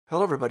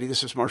Hello, everybody.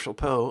 This is Marshall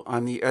Poe.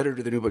 I'm the editor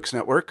of the New Books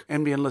Network.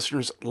 NBN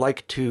listeners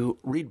like to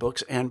read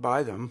books and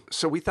buy them.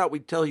 So we thought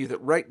we'd tell you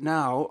that right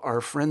now, our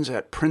friends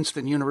at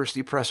Princeton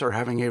University Press are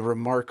having a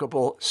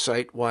remarkable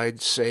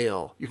site-wide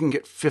sale. You can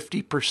get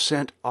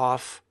 50%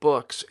 off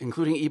books,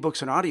 including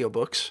ebooks and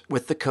audiobooks,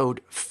 with the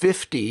code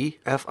 50,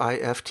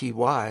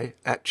 F-I-F-T-Y,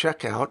 at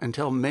checkout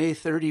until May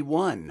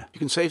 31. You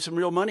can save some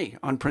real money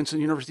on Princeton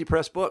University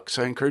Press books.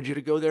 I encourage you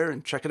to go there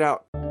and check it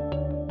out.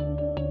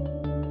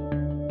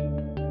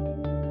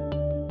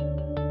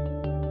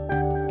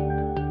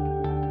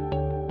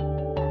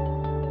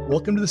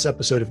 Welcome to this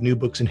episode of New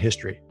Books in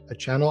History, a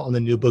channel on the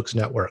New Books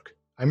Network.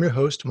 I'm your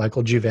host,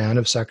 Michael Juvan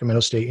of Sacramento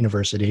State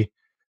University,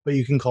 but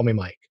you can call me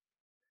Mike.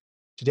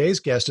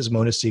 Today's guest is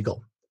Mona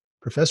Siegel.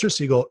 Professor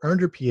Siegel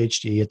earned her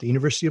PhD at the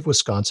University of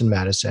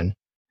Wisconsin-Madison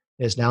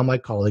and is now my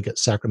colleague at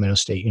Sacramento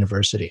State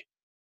University.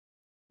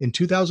 In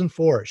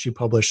 2004, she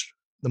published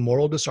The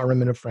Moral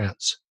Disarmament of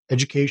France,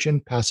 Education,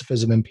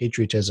 Pacifism, and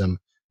Patriotism,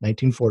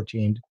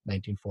 1914-1940,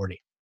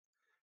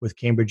 with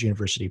Cambridge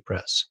University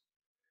Press.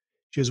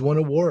 She has won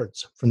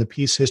awards from the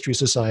Peace History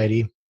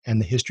Society and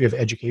the History of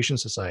Education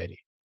Society.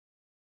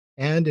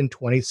 And in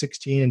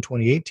 2016 and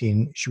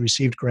 2018, she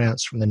received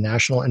grants from the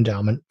National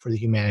Endowment for the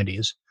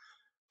Humanities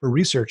for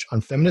research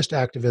on feminist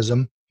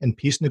activism and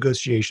peace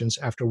negotiations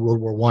after World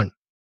War I.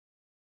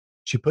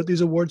 She put these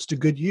awards to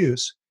good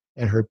use,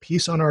 and her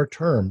Peace on Our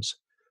Terms,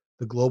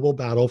 The Global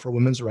Battle for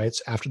Women's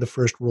Rights After the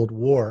First World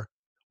War,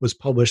 was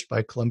published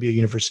by Columbia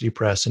University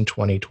Press in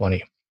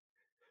 2020.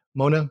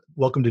 Mona,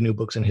 welcome to New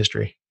Books in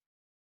History.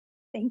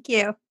 Thank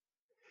you.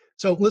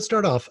 So let's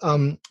start off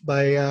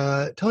by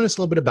telling us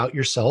a little bit about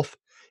yourself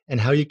and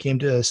how you came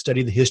to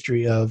study the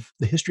history of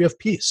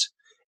peace,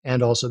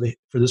 and also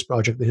for this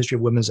project, the history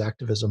of women's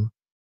activism.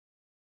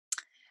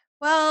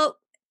 Well,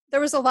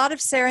 there was a lot of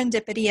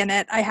serendipity in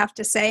it, I have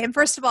to say. And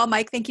first of all,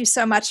 Mike, thank you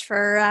so much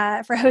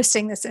for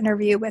hosting this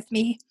interview with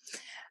me.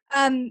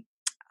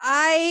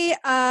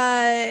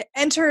 I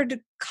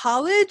entered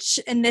college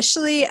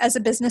initially as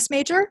a business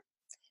major,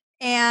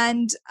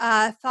 and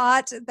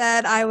thought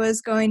that I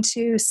was going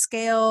to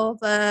scale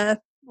the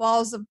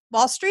walls of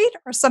Wall Street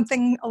or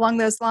something along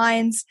those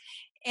lines,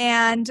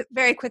 and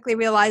very quickly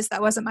realized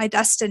that wasn't my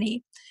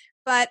destiny.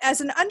 But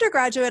as an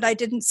undergraduate, I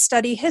didn't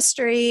study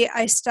history.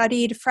 I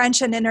studied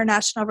French and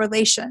international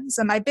relations,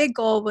 and my big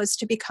goal was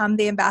to become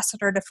the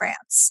ambassador to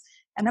France.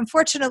 And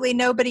unfortunately,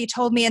 nobody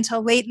told me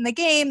until late in the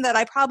game that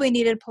I probably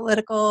needed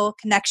political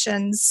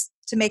connections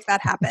to make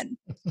that happen.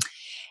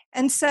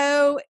 And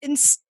so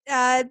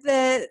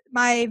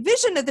my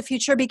vision of the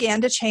future began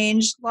to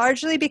change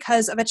largely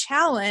because of a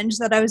challenge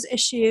that I was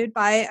issued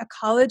by a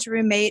college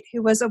roommate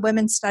who was a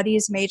women's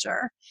studies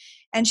major.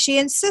 And she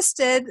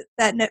insisted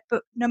that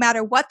no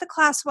matter what the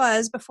class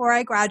was before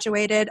I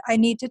graduated, I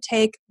need to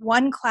take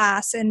one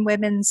class in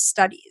women's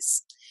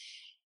studies.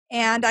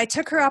 And I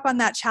took her up on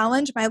that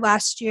challenge my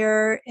last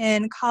year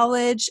in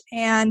college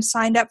and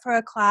signed up for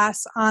a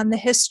class on the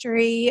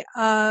history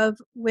of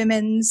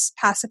women's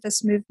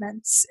pacifist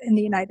movements in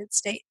the United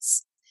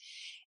States.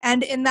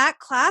 And in that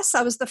class,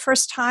 that was the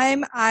first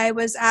time I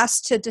was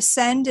asked to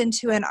descend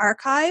into an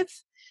archive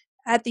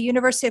at the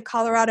University of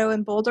Colorado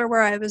in Boulder,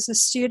 where I was a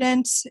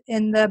student.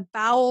 In the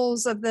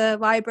bowels of the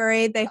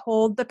library, they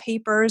hold the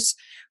papers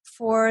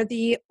for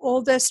the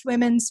oldest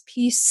women's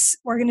peace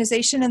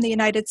organization in the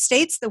United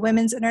States, the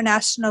Women's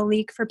International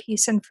League for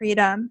Peace and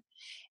Freedom.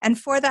 And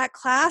for that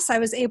class, I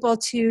was able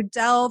to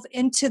delve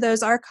into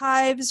those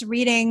archives,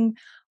 reading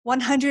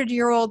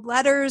 100-year-old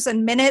letters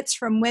and minutes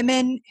from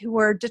women who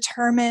were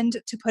determined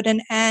to put an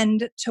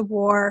end to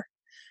war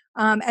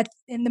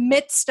in the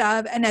midst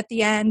of and at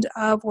the end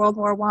of World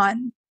War I.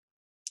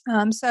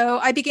 So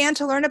I began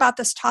to learn about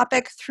this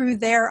topic through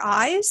their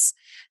eyes,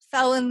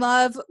 fell in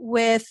love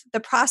with the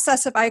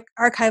process of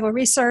archival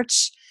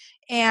research,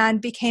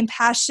 and became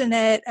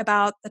passionate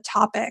about the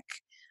topic,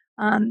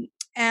 and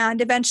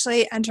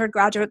eventually entered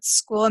graduate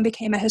school and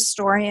became a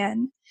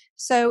historian.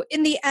 So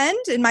in the end,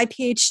 in my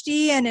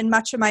PhD and in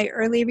much of my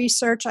early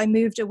research, I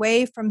moved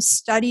away from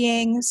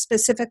studying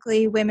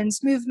specifically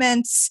women's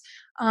movements,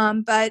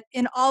 but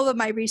in all of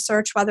my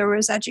research, whether it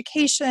was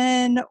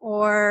education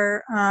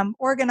or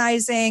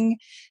organizing,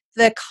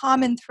 the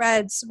common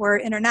threads were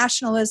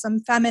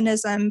internationalism,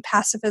 feminism,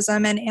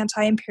 pacifism, and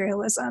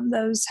anti-imperialism.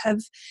 Those have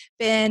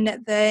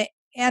been the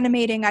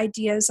animating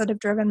ideas that have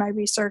driven my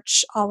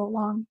research all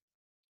along.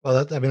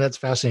 Well, that's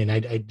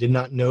fascinating. I did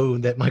not know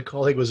that my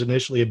colleague was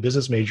initially a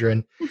business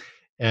major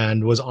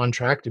and was on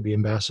track to be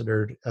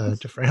ambassador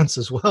to France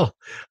as well.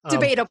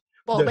 Debatable,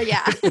 but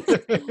yeah.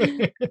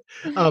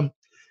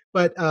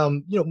 But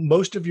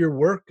most of your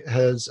work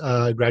has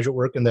graduate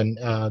work, and then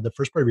the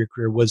first part of your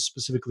career was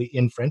specifically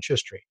in French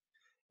history.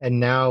 And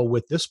now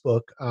with this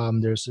book,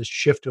 there's this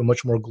shift to a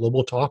much more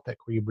global topic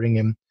where you bring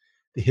in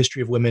the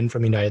history of women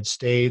from the United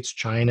States,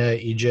 China,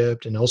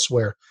 Egypt, and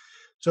elsewhere.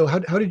 So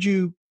how did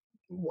you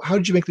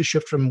make the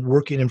shift from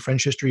working in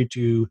French history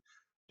to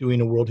doing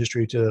a world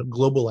history to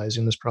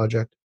globalizing this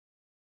project?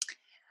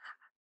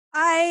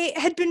 I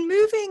had been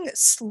moving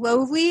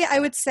slowly, I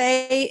would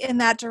say, in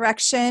that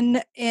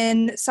direction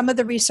in some of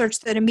the research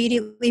that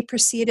immediately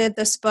preceded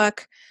this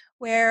book,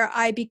 where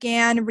I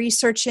began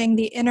researching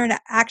the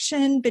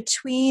interaction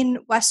between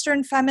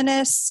Western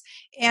feminists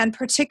and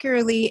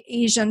particularly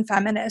Asian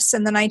feminists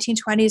in the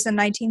 1920s and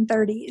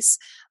 1930s.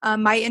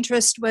 My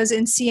interest was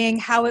in seeing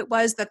how it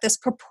was that this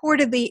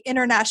purportedly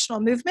international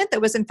movement,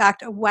 that was in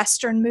fact a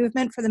Western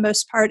movement for the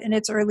most part in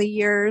its early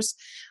years,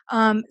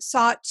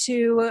 sought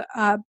to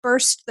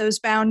burst those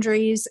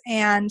boundaries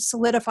and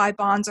solidify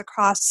bonds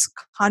across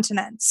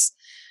continents.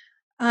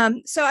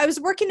 So I was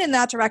working in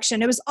that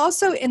direction. It was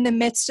also in the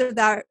midst of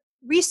that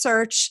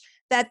research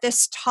that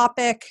this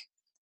topic,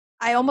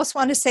 I almost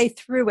want to say,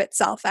 threw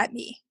itself at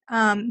me.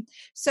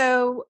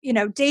 So,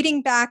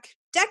 dating back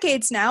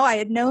decades now, I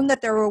had known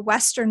that there were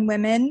Western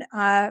women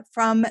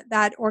from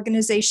that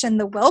organization,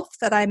 the WILPF,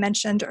 that I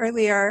mentioned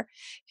earlier,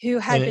 who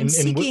had been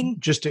seeking.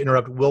 Just to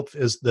interrupt, WILPF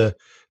is the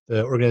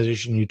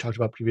organization you talked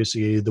about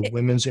previously, the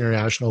Women's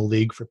International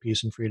League for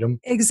Peace and Freedom.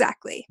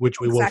 Exactly.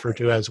 Which we will refer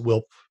to as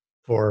WILPF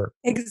for.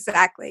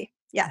 Exactly.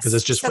 Yes. Because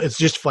it's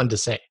just fun to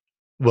say.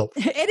 WILPF.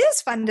 It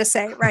is fun to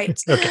say, right?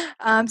 Okay.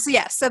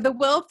 So the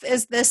WILPF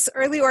is this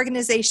early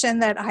organization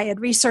that I had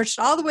researched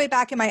all the way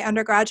back in my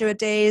undergraduate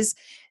days,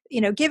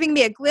 giving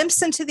me a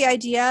glimpse into the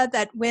idea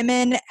that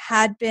women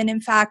had been,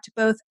 in fact,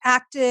 both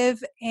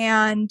active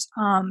and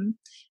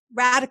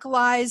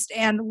radicalized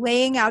and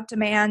laying out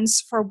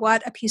demands for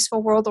what a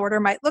peaceful world order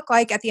might look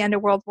like at the end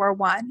of World War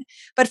I.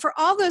 But for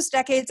all those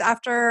decades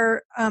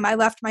after I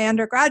left my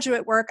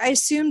undergraduate work, I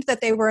assumed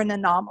that they were an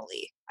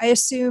anomaly. I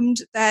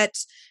assumed that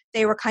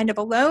they were kind of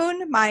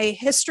alone. My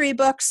history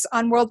books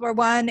on World War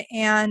I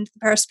and the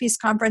Paris Peace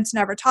Conference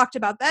never talked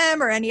about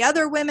them or any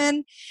other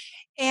women.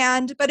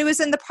 But it was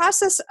in the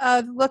process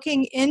of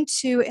looking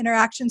into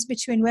interactions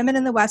between women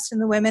in the West and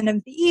the women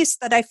of the East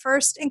that I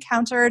first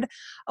encountered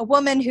a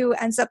woman who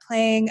ends up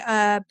playing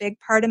a big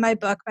part in my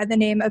book by the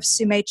name of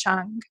Su-Mei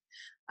Chung.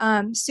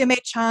 Su-Mei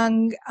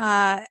Chung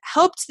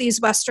helped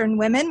these Western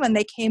women when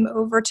they came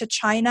over to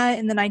China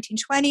in the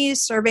 1920s,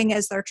 serving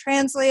as their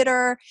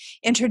translator,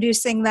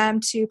 introducing them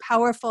to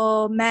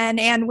powerful men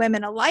and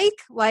women alike,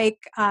 like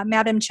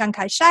Madame Chiang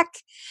Kai-shek.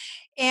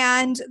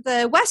 And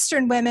the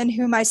Western women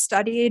whom I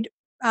studied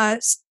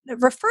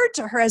referred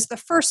to her as the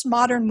first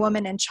modern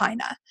woman in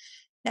China.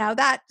 Now,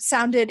 that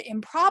sounded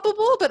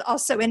improbable, but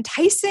also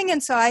enticing,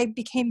 and so I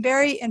became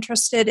very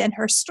interested in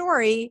her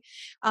story.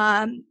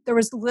 There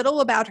was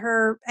little about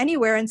her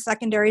anywhere in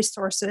secondary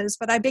sources,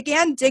 but I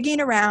began digging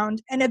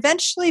around and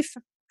eventually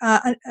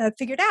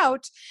figured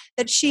out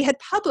that she had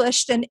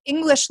published an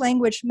English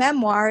language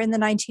memoir in the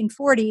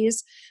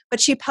 1940s, but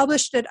she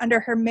published it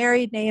under her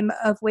married name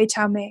of Wei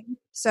Taoming.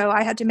 So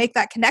I had to make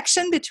that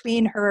connection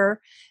between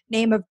her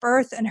name of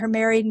birth and her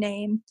married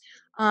name.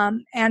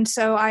 And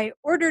so I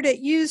ordered it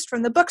used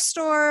from the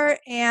bookstore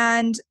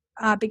and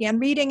began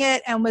reading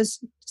it and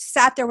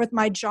sat there with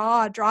my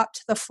jaw dropped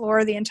to the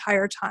floor the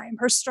entire time.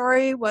 Her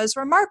story was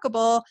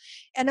remarkable.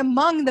 And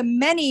among the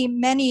many,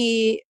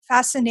 many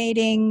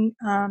fascinating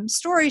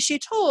stories she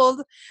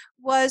told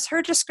was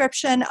her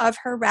description of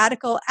her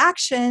radical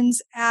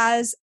actions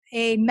as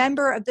a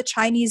member of the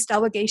Chinese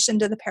delegation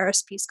to the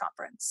Paris Peace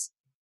Conference.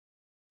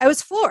 I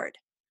was floored.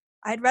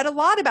 I'd read a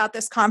lot about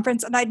this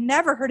conference, and I'd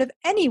never heard of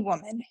any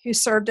woman who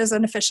served as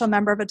an official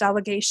member of a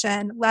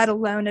delegation, let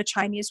alone a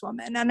Chinese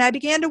woman. And I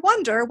began to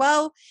wonder,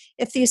 well,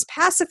 if these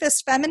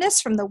pacifist feminists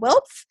from the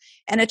WILPF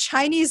and a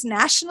Chinese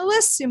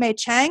nationalist, Su-Mei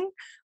Chung,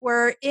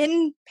 were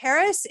in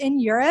Paris, in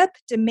Europe,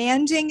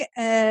 demanding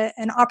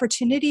an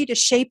opportunity to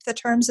shape the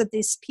terms of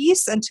this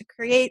peace and to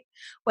create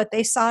what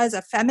they saw as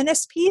a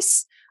feminist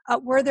peace,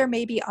 were there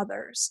maybe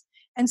others?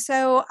 And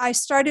so I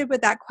started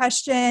with that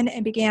question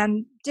and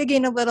began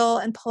digging a little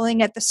and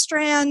pulling at the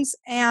strands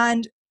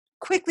and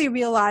quickly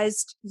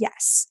realized,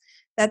 yes,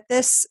 that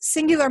this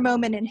singular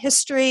moment in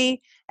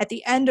history at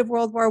the end of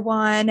World War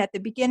I, at the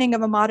beginning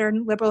of a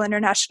modern liberal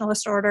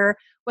internationalist order,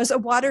 was a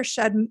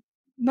watershed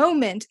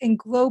moment in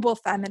global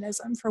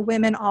feminism for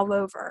women all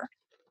over.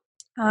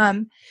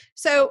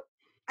 So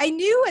I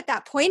knew at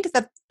that point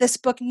that this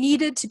book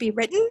needed to be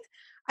written.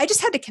 I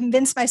just had to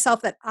convince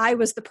myself that I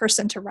was the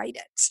person to write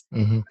it.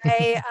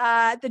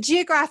 Mm-hmm. The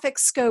geographic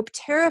scope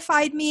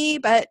terrified me,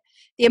 but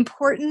the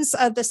importance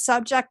of the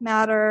subject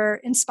matter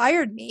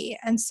inspired me.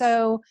 And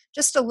so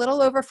just a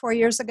little over 4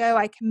 years ago,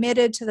 I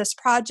committed to this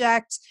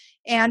project.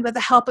 And with the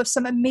help of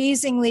some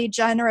amazingly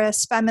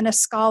generous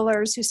feminist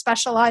scholars who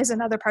specialize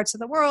in other parts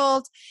of the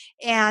world,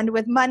 and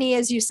with money,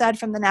 as you said,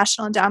 from the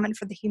National Endowment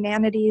for the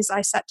Humanities,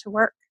 I set to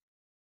work.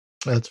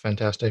 That's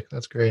fantastic.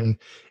 That's great. And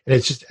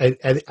it's just,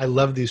 I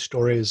love these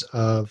stories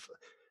of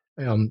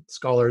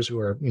scholars who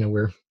are,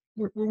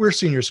 we're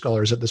senior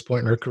scholars at this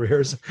point in our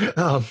careers,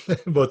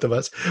 both of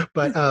us.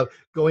 But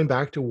going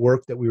back to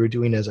work that we were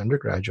doing as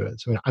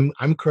undergraduates,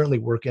 I'm currently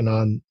working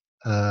on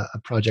a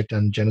project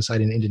on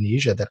genocide in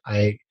Indonesia that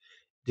I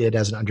did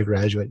as an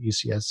undergraduate at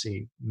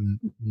UCSC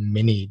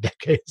many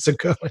decades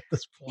ago at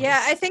this point.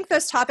 Yeah, I think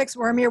those topics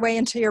worm your way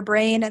into your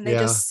brain and they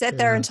just sit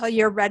there until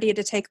you're ready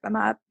to take them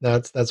up.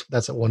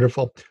 That's a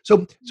wonderful.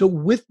 So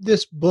with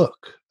this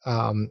book,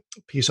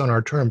 Peace on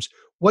Our Terms,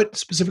 what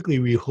specifically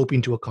were you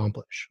hoping to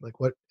accomplish? Like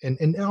what?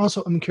 And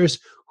also, I'm curious,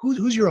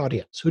 who's your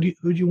audience? Who do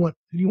you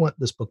want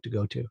this book to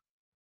go to?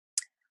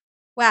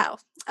 Wow.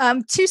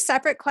 Two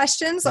separate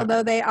questions,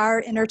 although they are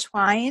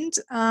intertwined.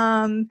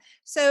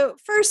 So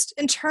first,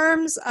 in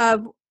terms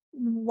of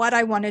what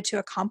I wanted to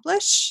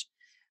accomplish,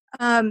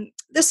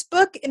 this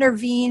book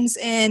intervenes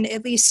in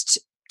at least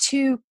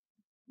two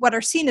what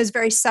are seen as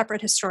very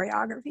separate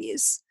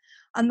historiographies.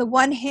 On the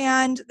one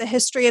hand, the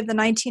history of the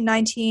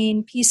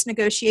 1919 peace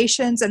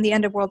negotiations and the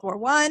end of World War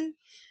I,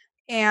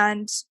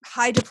 and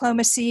high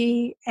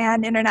diplomacy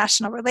and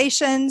international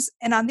relations,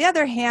 and on the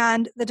other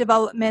hand, the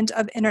development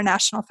of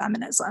international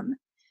feminism.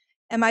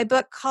 And my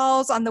book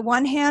calls, on the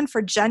one hand,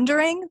 for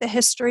gendering the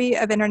history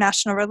of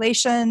international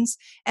relations,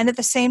 and at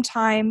the same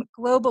time,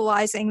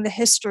 globalizing the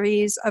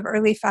histories of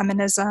early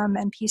feminism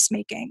and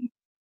peacemaking.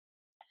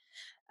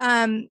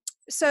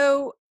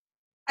 So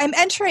I'm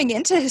entering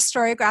into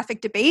historiographic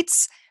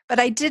debates, but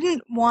I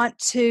didn't want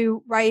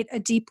to write a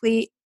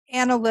deeply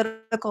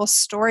analytical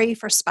story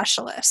for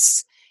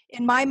specialists.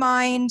 In my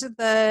mind,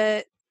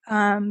 the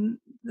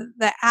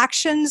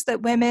actions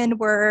that women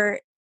were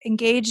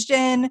engaged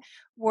in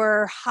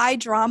were high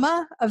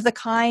drama of the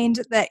kind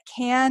that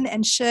can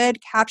and should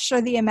capture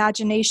the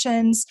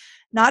imaginations,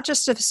 not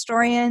just of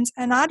historians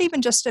and not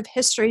even just of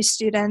history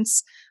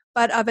students,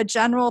 but of a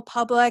general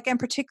public, and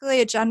particularly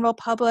a general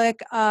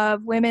public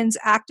of women's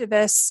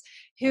activists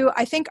who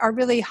I think are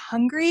really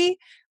hungry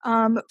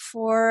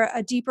for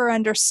a deeper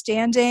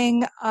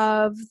understanding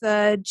of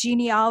the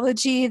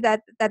genealogy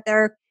that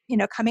they're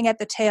coming at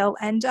the tail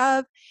end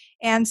of.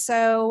 And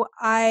so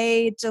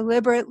I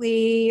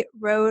deliberately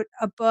wrote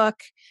a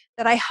book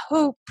that I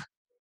hope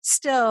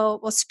still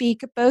will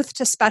speak both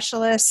to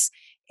specialists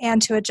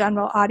and to a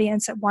general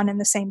audience at one and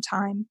the same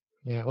time.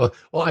 Yeah, well,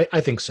 I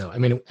think so. I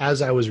mean,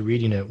 as I was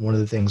reading it, one of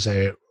the things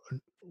I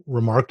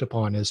remarked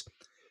upon is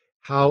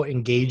how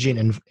engaging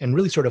and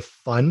really sort of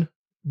fun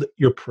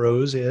your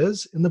prose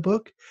is in the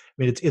book. I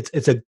mean,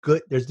 it's a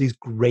good. There's these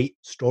great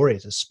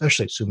stories,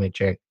 especially Su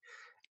Mei-ching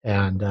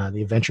and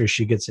the adventures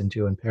she gets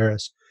into in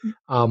Paris.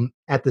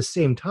 At the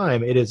same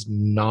time, it is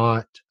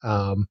not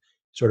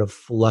sort of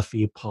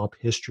fluffy pop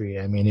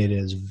history. I mean, it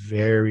is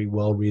very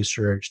well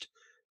researched,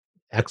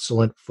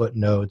 excellent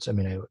footnotes. I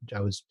mean,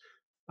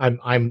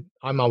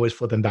 I'm always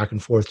flipping back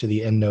and forth to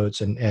the end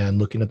notes and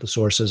looking at the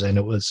sources, and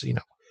it was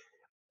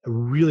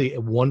a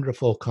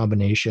wonderful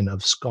combination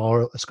of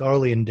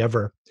scholarly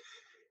endeavor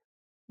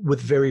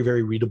with very,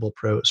 very readable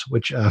prose,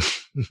 which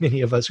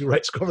many of us who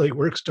write scholarly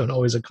works don't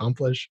always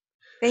accomplish.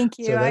 Thank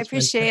you. So I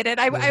appreciate it.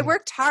 I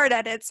worked hard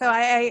at it, so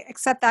I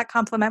accept that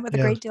compliment with a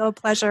great deal of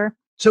pleasure.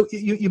 So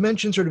you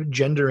mentioned sort of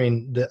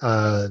gendering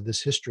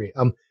this history.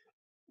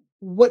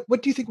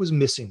 What do you think was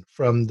missing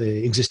from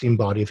the existing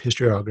body of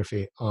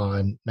historiography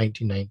on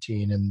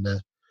 1919 and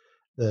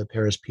the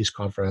Paris Peace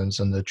Conference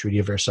and the Treaty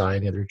of Versailles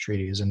and the other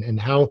treaties, and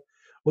how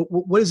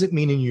what does it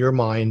mean in your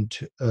mind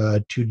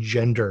to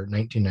gender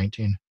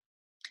 1919?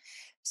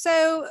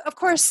 So, of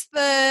course,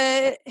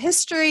 the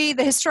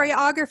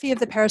historiography of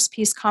the Paris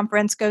Peace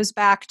Conference goes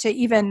back to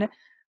even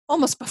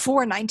almost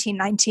before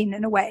 1919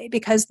 in a way,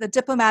 because the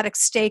diplomatic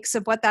stakes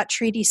of what that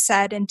treaty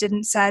said and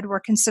didn't said were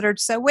considered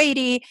so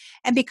weighty,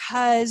 and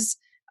because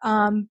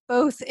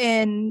both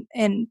in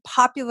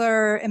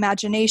popular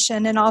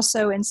imagination and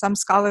also in some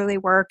scholarly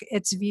work,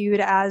 it's viewed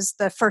as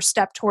the first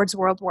step towards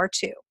World War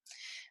II.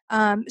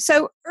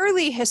 So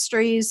early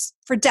histories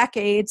for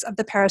decades of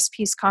the Paris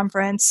Peace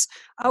Conference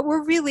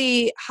were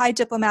really high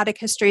diplomatic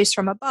histories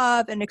from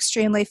above and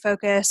extremely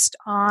focused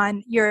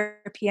on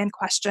European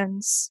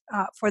questions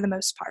for the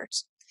most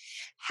part.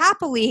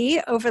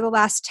 Happily, over the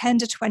last 10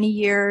 to 20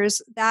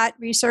 years, that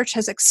research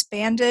has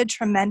expanded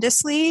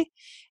tremendously.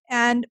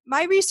 And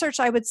my research,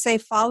 I would say,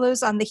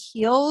 follows on the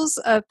heels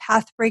of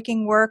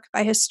path-breaking work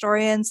by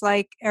historians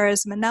like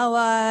Erez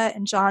Manella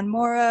and John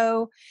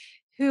Morrow,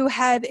 who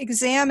have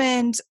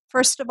examined,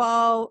 first of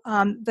all,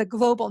 the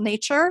global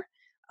nature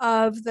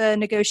of the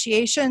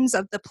negotiations,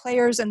 of the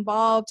players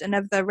involved, and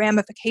of the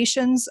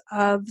ramifications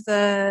of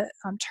the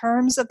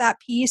terms of that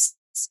peace,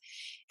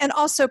 and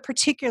also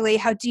particularly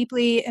how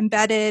deeply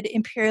embedded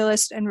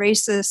imperialist and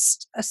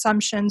racist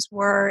assumptions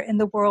were in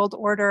the world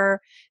order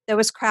that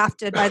was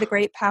crafted by the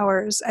great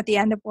powers at the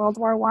end of World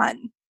War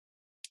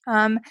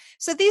I.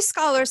 So these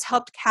scholars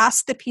helped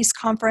cast the peace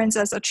conference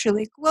as a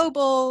truly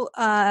global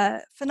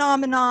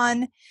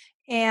phenomenon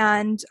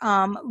and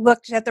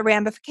looked at the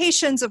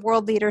ramifications of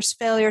world leaders'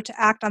 failure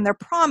to act on their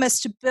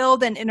promise to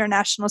build an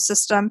international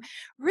system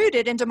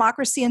rooted in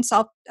democracy and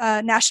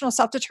national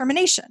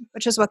self-determination,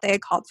 which is what they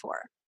had called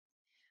for.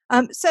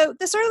 So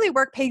this early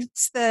work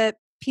paints the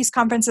peace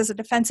conference as a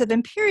defense of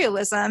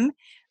imperialism.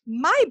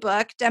 My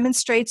book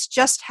demonstrates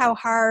just how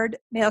hard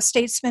male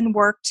statesmen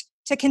worked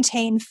to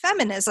contain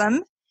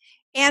feminism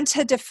and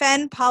to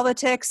defend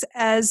politics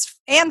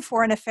and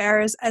foreign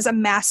affairs as a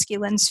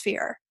masculine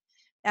sphere.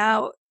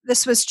 Now,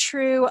 this was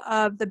true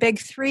of the big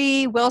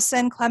three,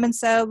 Wilson,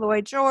 Clemenceau,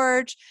 Lloyd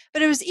George,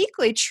 but it was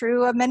equally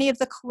true of many of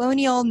the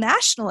colonial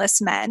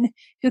nationalist men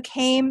who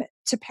came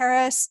to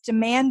Paris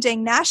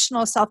demanding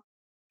national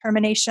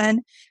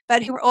self-determination,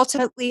 but who were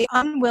ultimately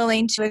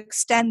unwilling to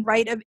extend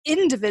right of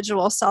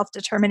individual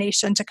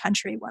self-determination to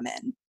country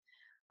women.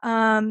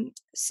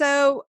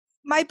 So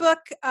my book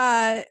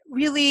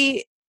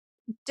really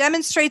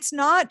demonstrates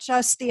not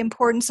just the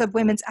importance of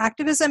women's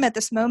activism at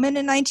this moment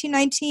in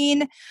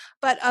 1919,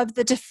 but of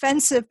the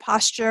defensive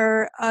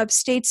posture of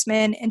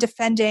statesmen in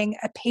defending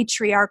a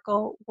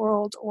patriarchal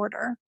world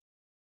order.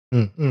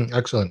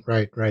 Excellent.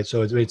 Right.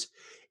 So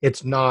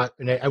it's not,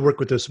 and I work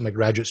with this with my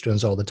graduate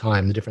students all the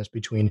time, the difference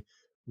between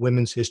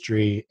women's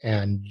history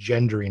and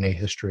gendering a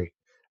history.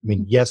 I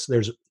mean, yes,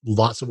 there's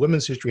lots of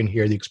women's history in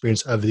here, the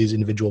experience of these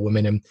individual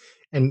women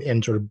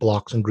and sort of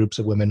blocks and groups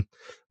of women,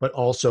 but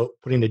also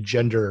putting a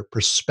gender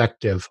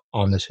perspective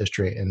on this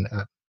history. And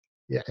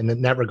and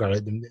in that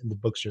regard, the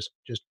book's just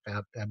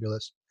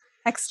fabulous.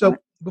 Excellent.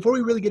 So before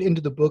we really get into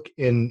the book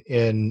in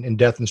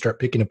depth and start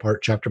picking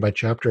apart chapter by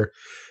chapter,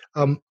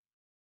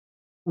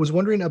 was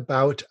wondering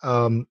about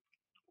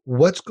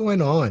what's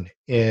going on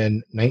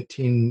in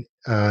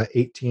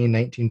 1918,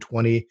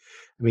 1920.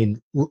 I mean,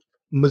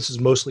 this is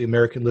mostly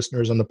American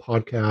listeners on the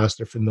podcast.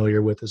 They're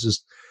familiar with this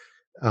is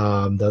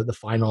the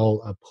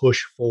final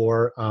push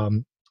for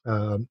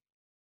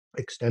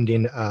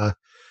extending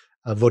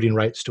voting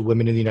rights to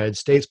women in the United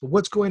States. But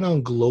what's going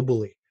on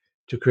globally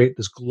to create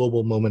this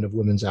global moment of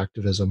women's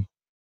activism?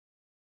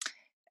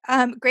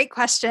 Great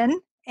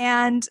question.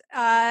 And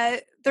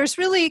there's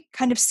really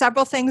kind of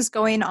several things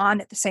going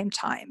on at the same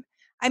time.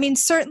 I mean,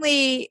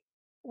 certainly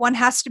one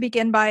has to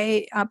begin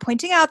by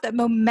pointing out that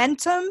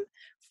momentum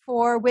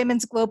for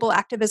women's global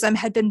activism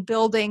had been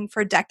building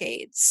for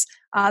decades.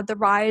 The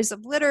rise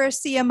of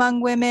literacy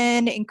among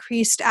women,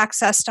 increased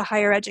access to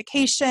higher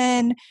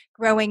education,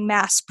 growing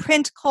mass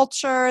print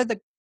culture,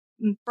 the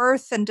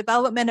birth and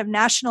development of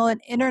national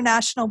and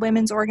international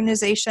women's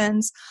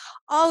organizations.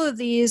 All of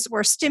these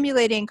were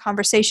stimulating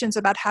conversations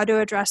about how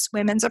to address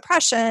women's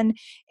oppression.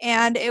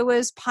 And it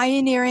was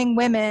pioneering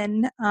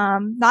women,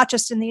 not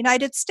just in the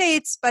United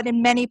States, but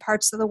in many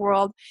parts of the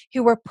world,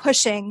 who were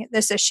pushing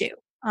this issue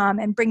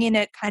and bringing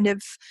it kind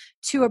of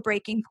to a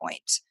breaking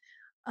point.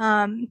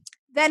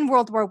 Then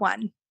World War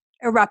I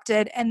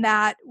erupted, and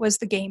that was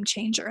the game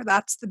changer.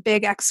 That's the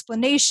big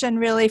explanation,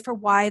 really, for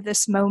why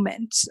this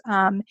moment.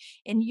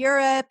 In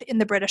Europe, in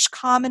the British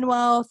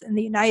Commonwealth, in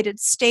the United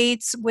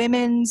States,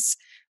 women's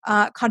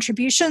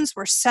contributions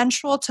were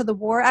central to the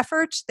war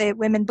effort.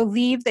 Women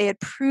believed they had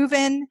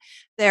proven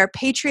their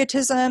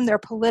patriotism, their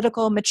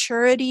political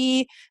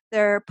maturity,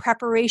 their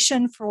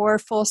preparation for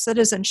full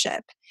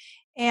citizenship.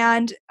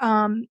 And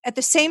at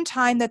the same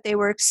time that they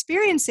were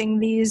experiencing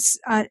these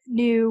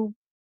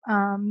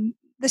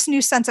this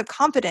new sense of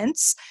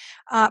confidence,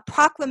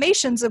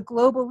 proclamations of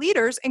global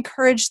leaders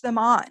encouraged them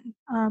on.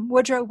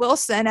 Woodrow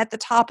Wilson at the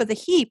top of the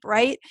heap,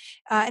 right?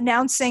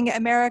 Announcing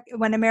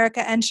when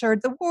America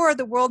entered the war,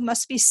 the world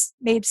must be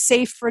made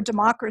safe for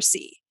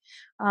democracy.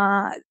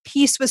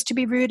 Peace was to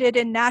be rooted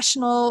in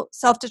national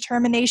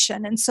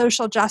self-determination and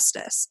social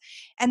justice.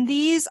 And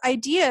these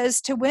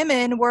ideas to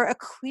women were a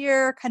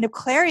clear kind of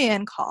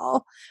clarion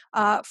call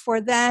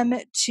for them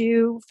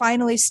to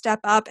finally step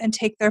up and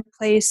take their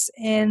place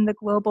in the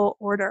global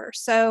order.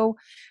 So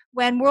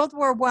when World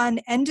War I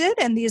ended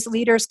and these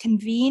leaders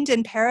convened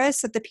in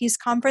Paris at the Peace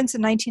Conference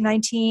in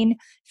 1919,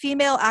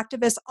 female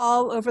activists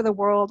all over the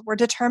world were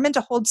determined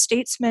to hold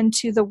statesmen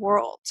to the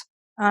world.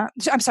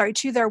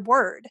 To their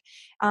word.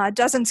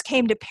 Dozens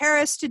came to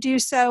Paris to do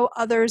so,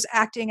 others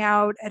acting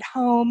out at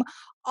home,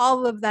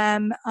 all of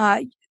them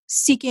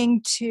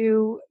seeking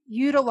to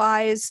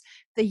utilize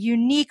the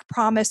unique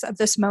promise of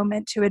this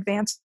moment to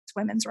advance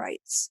women's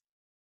rights.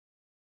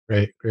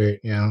 Great,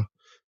 yeah.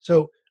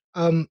 So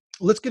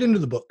let's get into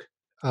the book.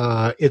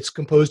 It's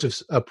composed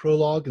of a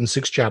prologue and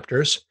 6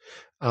 chapters.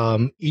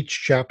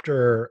 Each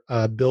chapter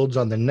builds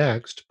on the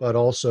next, but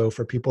also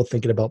for people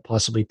thinking about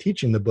possibly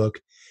teaching the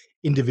book,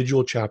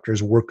 individual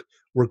chapters work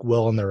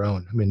well on their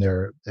own. I mean,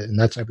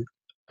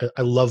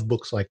 I love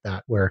books like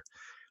that where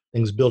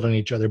things build on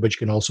each other, but you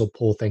can also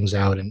pull things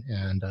out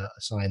and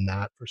assign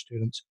that for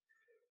students.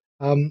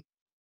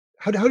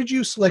 How did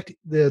you select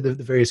the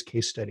various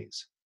case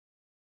studies?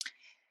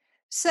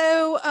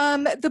 So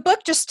the book,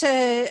 just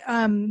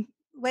to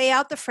lay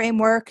out the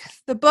framework,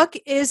 the book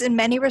is in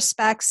many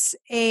respects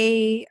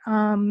a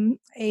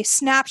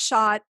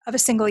snapshot of a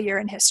single year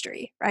in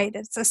history, right?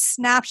 It's a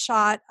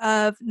snapshot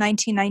of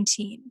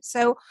 1919.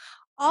 So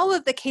all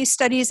of the case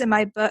studies in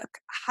my book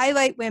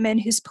highlight women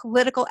whose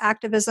political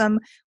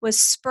activism was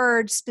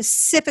spurred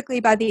specifically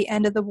by the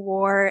end of the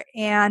war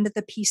and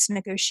the peace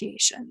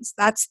negotiations.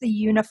 That's the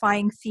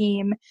unifying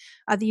theme,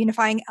 the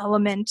unifying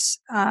element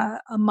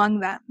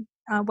among them.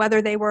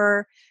 whether they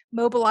were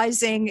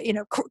mobilizing,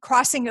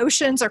 crossing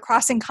oceans or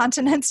crossing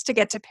continents to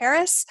get to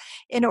Paris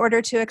in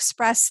order to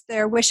express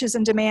their wishes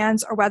and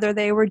demands, or whether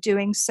they were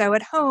doing so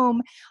at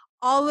home.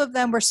 All of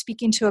them were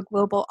speaking to a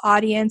global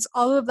audience.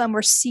 All of them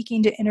were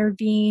seeking to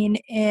intervene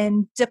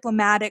in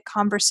diplomatic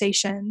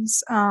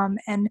conversations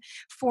and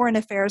foreign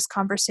affairs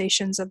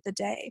conversations of the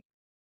day.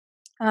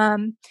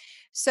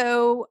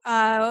 So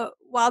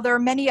while there are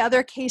many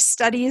other case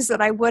studies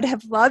that I would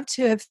have loved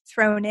to have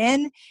thrown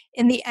in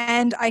the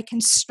end, I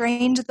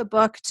constrained the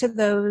book to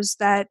those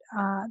that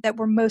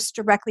were most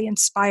directly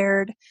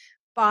inspired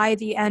by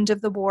the end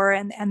of the war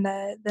and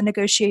the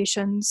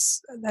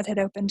negotiations that had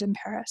opened in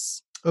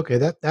Paris. Okay,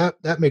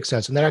 that makes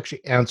sense, and that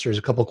actually answers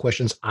a couple of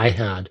questions I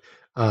had.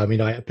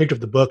 I picked up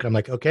the book, and I'm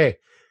like, okay,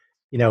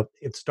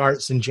 it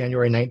starts in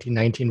January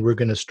 1919. We're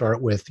going to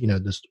start with,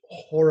 this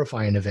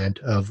horrifying event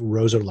of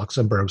Rosa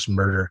Luxemburg's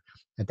murder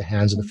at the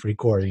hands of the Free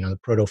Corps, the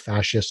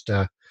proto-fascist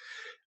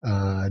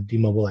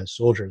demobilized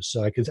soldiers.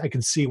 So I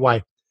could see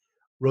why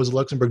Rosa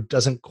Luxemburg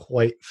doesn't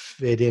quite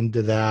fit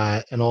into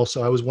that. And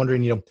also I was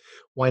wondering,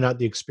 why not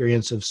the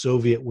experience of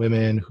Soviet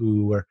women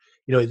who were,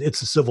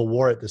 it's a civil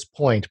war at this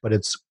point, but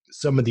it's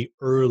some of the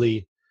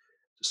early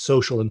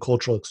social and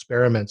cultural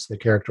experiments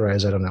that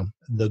characterize,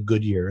 the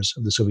good years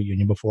of the Soviet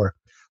Union before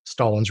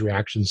Stalin's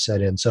reactions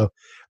set in. So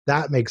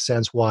that makes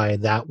sense why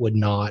that would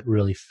not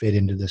really fit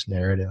into this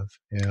narrative.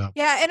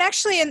 Yeah, and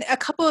actually in a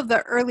couple of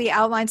the early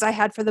outlines I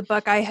had for the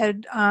book, I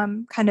had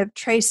kind of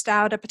traced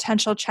out a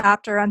potential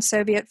chapter on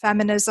Soviet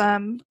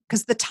feminism,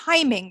 because the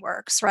timing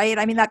works, right?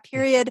 I mean, that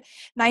period,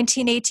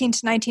 1918 to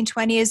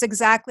 1920 is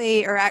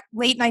exactly, or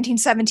late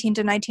 1917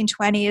 to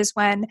 1920 is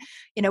when,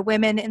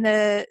 women in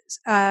the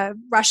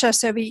Russia,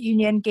 Soviet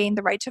Union gained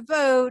the right to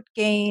vote,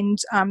 gained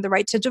the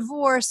right to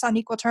divorce on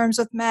equal terms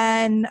with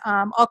men,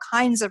 all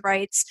kinds of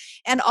rights,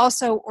 and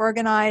also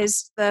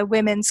organized the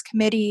Women's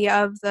Committee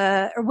or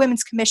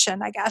Women's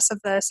Commission, I guess, of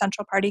the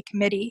Central Party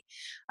Committee.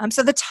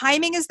 So the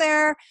timing is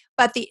there,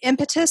 but the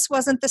impetus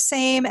wasn't the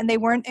same, and they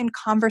weren't in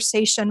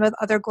conversation with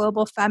other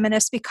global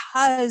feminists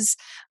because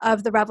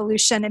of the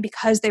revolution and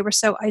because they were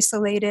so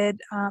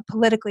isolated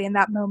politically in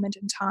that moment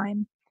in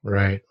time.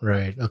 Right.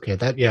 Okay,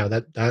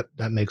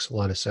 that makes a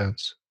lot of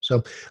sense.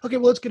 So, okay,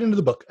 well, let's get into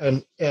the book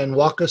and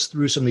walk us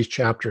through some of these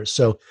chapters.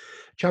 So,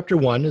 chapter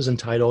 1 is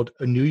entitled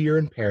 "A New Year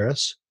in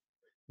Paris: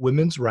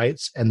 Women's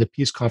Rights and the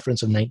Peace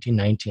Conference of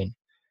 1919."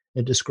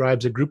 It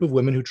describes a group of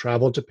women who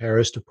traveled to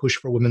Paris to push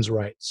for women's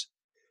rights.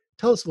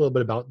 Tell us a little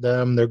bit about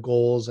them, their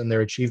goals, and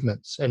their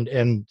achievements,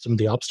 and some of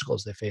the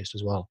obstacles they faced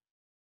as well.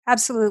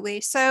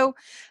 Absolutely. So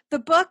the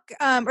book,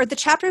 or the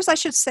chapters, I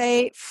should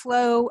say,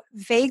 flow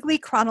vaguely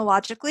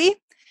chronologically.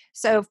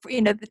 So,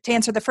 to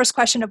answer the first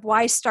question of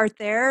why start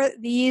there,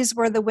 these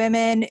were the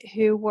women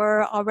who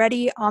were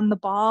already on the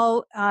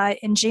ball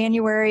in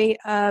January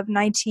of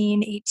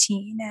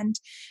 1918. And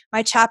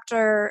my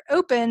chapter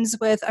opens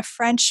with a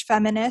French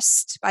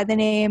feminist by the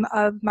name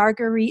of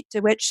Marguerite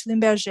de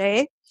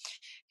Witt-Schlumberger,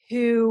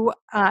 who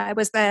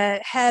was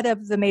the head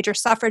of the major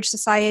suffrage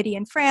society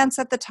in France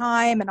at the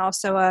time, and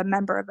also a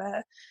member of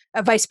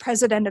a vice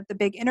president of the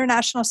big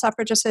International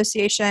Suffrage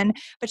Association.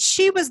 But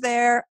she was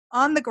there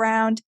on the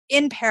ground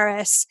in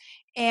Paris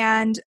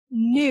and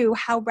knew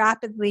how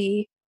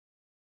rapidly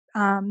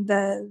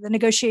the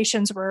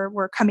negotiations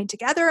were coming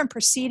together and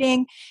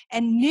proceeding,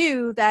 and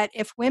knew that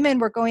if women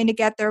were going to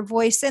get their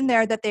voice in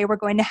there, that they were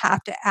going to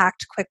have to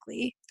act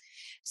quickly.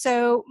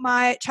 So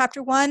my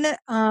chapter 1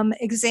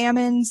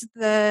 examines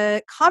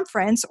the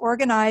conference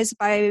organized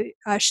by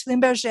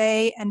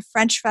Schlumberger and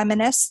French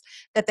feminists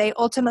that they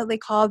ultimately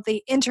called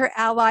the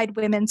Inter-Allied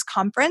Women's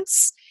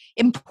Conference.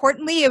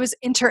 Importantly, it was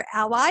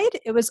inter-allied.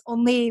 It was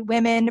only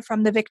women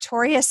from the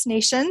victorious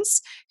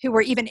nations who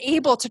were even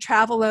able to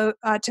travel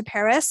to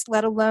Paris,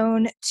 let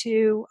alone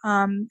to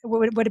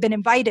would have been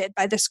invited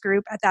by this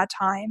group at that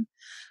time.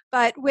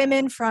 But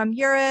women from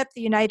Europe,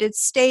 the United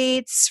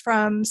States,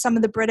 from some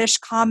of the British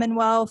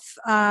Commonwealth,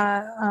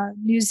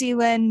 New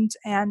Zealand,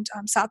 and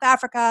South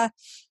Africa,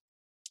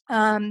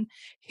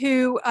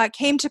 who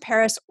came to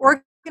Paris,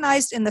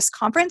 organized in this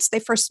conference. They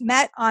first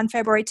met on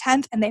February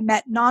 10th, and they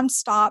met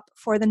nonstop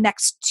for the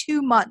next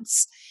 2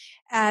 months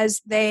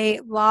as they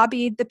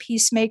lobbied the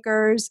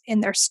peacemakers in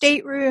their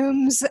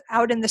staterooms,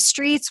 out in the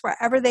streets,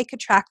 wherever they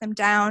could track them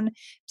down,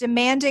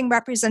 demanding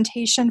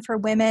representation for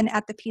women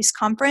at the peace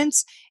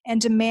conference and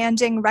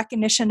demanding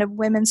recognition of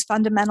women's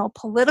fundamental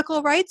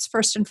political rights,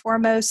 first and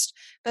foremost,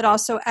 but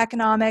also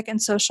economic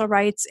and social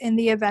rights in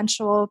the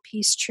eventual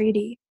peace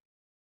treaty.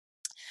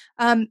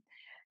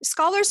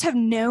 Scholars have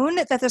known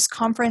that this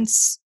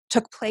conference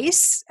took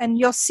place, and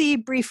you'll see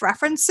brief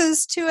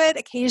references to it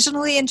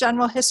occasionally in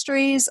general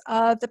histories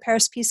of the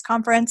Paris Peace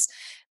Conference,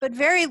 but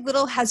very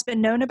little has been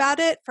known about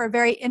it for a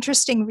very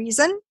interesting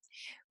reason,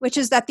 which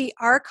is that the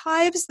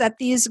archives that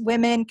these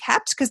women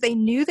kept, because they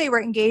knew they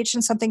were engaged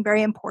in something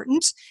very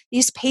important,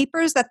 these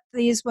papers that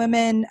these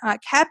women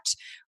kept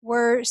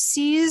were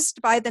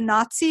seized by the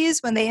Nazis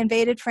when they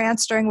invaded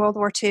France during World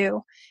War II.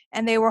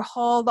 and they were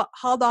hauled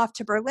off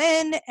to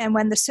Berlin. And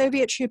when the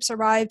Soviet troops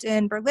arrived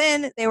in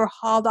Berlin, they were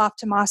hauled off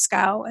to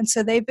Moscow. And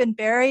so they've been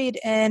buried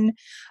in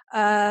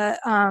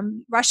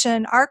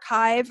Russian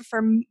archive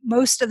for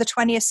most of the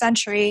 20th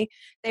century.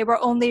 They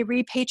were only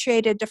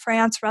repatriated to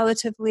France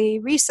relatively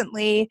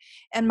recently.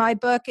 And my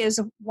book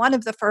is one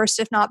of the first,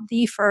 if not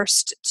the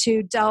first,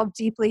 to delve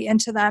deeply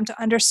into them,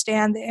 to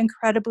understand the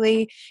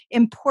incredibly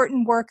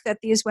important work that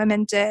these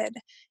women did.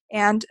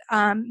 And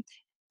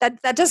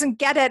that doesn't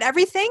get at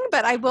everything,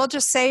 but I will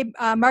just say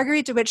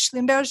Marguerite de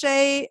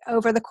Witt-Schlumberger,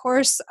 over the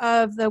course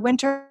of the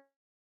winter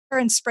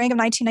and spring of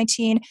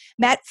 1919,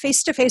 met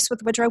face-to-face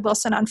with Woodrow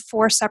Wilson on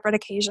 4 separate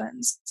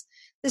occasions.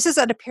 This is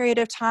at a period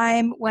of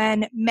time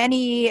when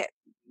many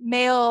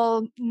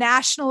male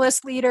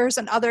nationalist leaders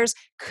and others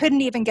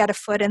couldn't even get a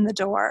foot in the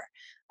door.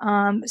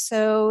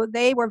 So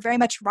they were very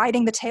much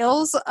riding the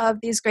tails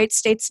of these great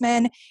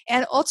statesmen,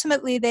 and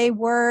ultimately they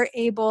were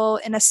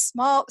able, in a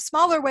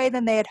smaller way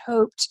than they had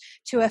hoped,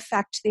 to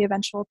affect the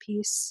eventual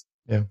peace.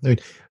 Yeah, I mean,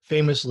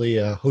 famously,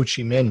 Ho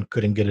Chi Minh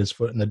couldn't get his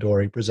foot in the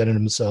door. He presented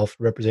himself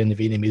representing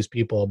the Vietnamese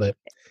people, but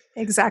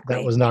exactly,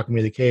 that was not going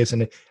to be the case.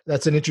 And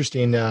that's an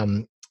interesting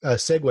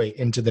segue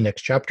into the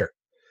next chapter.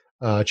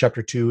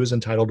 Chapter 2 is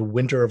entitled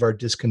 "Winter of Our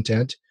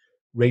Discontent: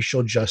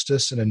 Racial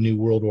Justice in a New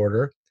World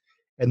Order."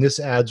 And this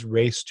adds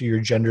race to your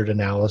gendered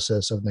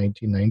analysis of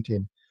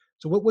 1919.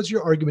 So what was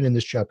your argument in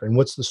this chapter, and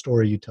what's the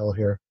story you tell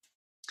here?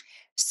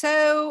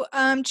 So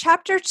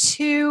chapter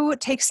 2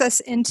 takes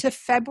us into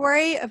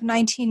February of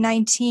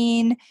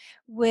 1919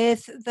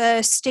 with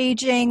the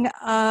staging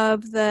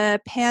of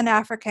the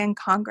Pan-African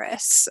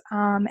Congress.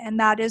 And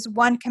that is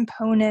one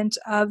component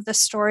of the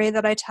story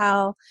that I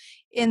tell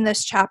in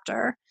this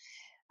chapter.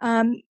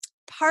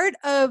 Part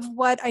of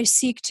what I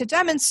seek to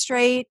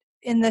demonstrate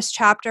in this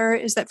chapter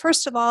is that,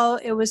 first of all,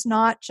 it was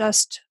not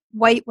just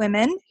white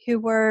women who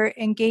were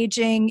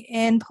engaging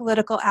in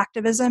political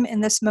activism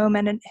in this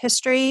moment in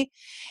history.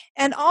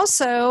 And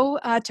also,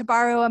 to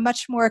borrow a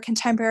much more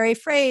contemporary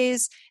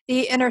phrase,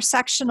 the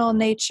intersectional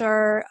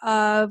nature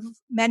of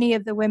many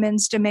of the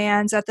women's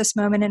demands at this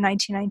moment in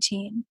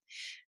 1919.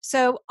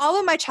 So all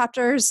of my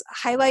chapters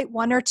highlight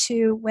one or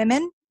two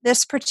women.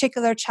 This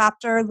particular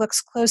chapter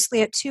looks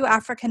closely at 2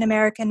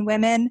 African-American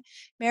women,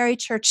 Mary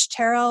Church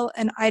Terrell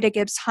and Ida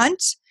Gibbs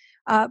Hunt.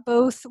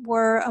 Both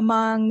were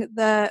among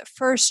the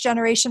first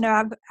generation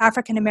of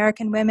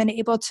African-American women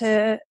able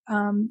to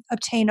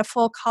obtain a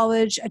full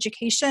college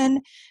education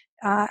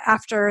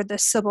after the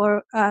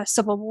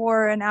Civil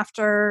War and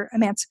after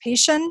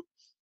emancipation.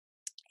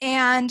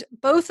 And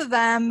both of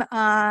them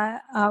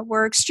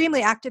were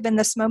extremely active in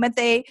this moment.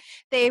 They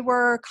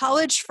were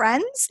college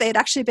friends. They had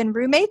actually been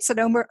roommates at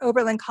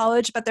Oberlin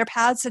College, but their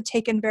paths had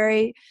taken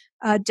very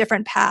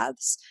different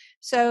paths.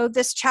 So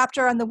this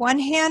chapter, on the one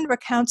hand,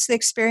 recounts the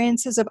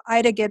experiences of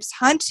Ida Gibbs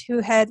Hunt, who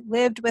had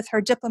lived with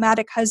her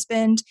diplomatic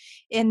husband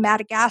in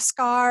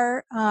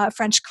Madagascar,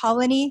 French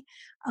colony,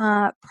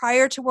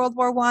 prior to World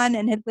War I,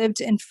 and had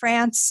lived in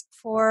France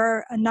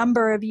for a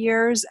number of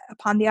years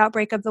upon the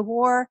outbreak of the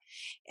war.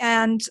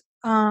 And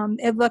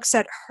it looks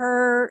at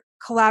her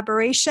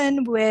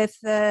collaboration with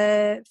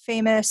the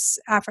famous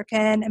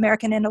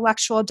African-American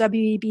intellectual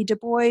W.E.B. Du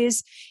Bois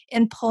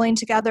in pulling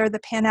together the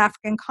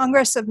Pan-African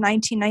Congress of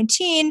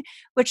 1919,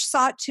 which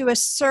sought to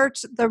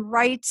assert the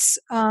rights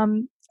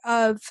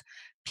of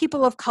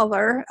people of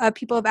color,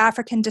 people of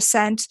African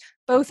descent,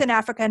 both in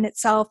Africa in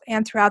itself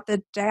and throughout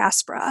the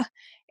diaspora.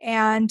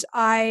 And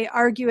I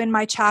argue in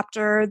my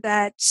chapter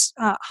that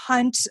I'll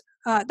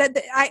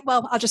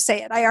just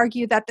say it. I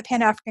argue that the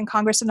Pan-African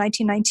Congress of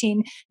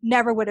 1919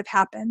 never would have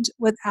happened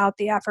without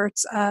the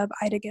efforts of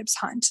Ida Gibbs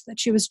Hunt, that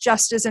she was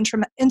just as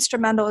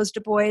instrumental as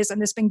Du Bois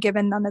and has been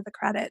given none of the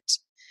credit.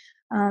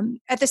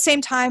 At the same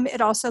time,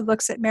 it also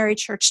looks at Mary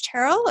Church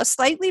Terrell, a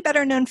slightly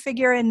better known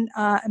figure in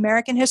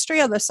American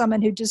history, although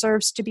someone who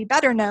deserves to be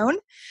better known,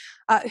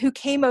 who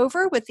came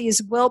over with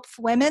these WILPF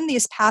women,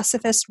 these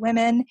pacifist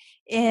women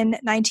in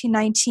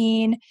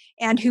 1919,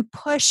 and who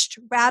pushed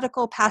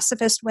radical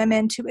pacifist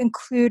women to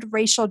include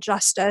racial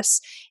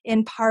justice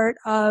in part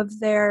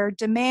of their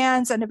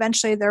demands and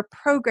eventually their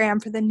program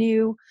for the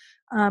new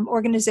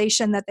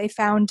organization that they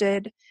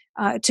founded,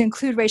 to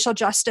include racial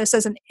justice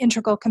as an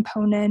integral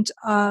component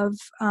of,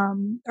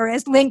 or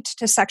as linked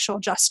to sexual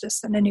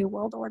justice in a new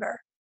world order.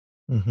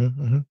 Mm-hmm,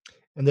 mm-hmm.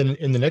 And then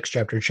in the next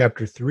chapter,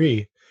 chapter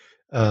 3,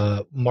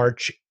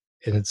 March,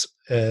 and it's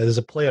there's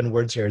a play on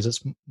words here.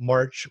 It's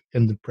March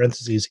in the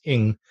parentheses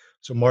ing,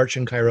 so March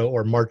in Cairo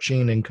or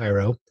marching in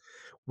Cairo,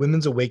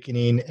 Women's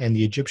Awakening and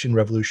the Egyptian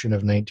Revolution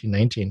of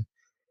 1919,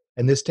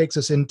 and this takes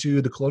us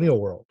into the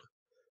colonial world.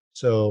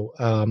 So,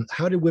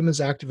 how did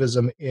women's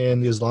activism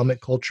in the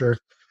Islamic culture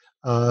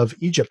of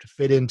Egypt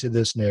fit into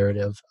this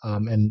narrative,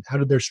 and how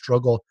did their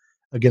struggle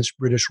against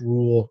British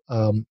rule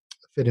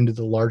fit into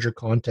the larger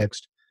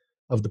context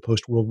of the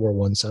post-World War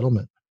I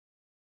settlement?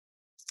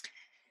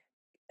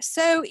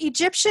 So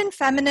Egyptian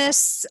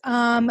feminists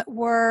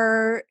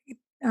were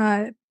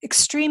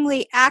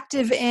extremely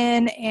active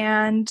in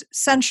and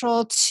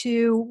central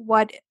to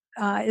what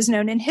is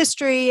known in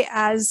history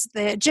as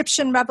the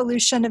Egyptian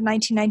Revolution of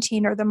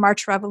 1919 or the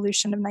March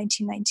Revolution of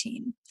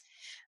 1919.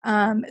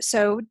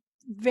 So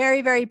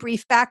very, very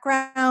brief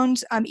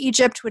background.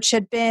 Egypt, which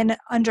had been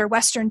under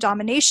Western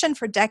domination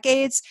for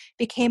decades,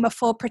 became a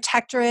full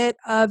protectorate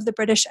of the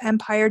British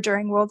Empire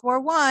during World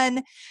War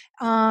I.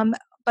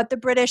 But the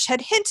British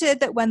had hinted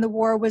that when the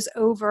war was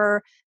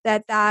over,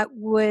 that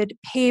would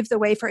pave the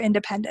way for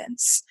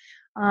independence.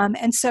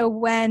 And so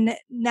when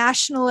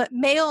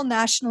male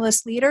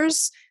nationalist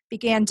leaders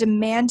began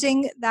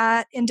demanding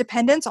that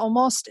independence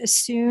almost as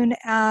soon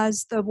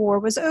as the war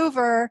was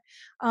over,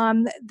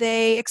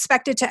 they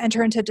expected to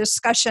enter into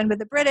discussion with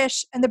the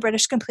British, and the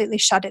British completely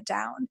shut it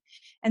down.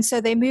 And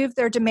so they moved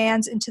their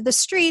demands into the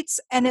streets,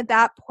 and at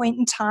that point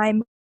in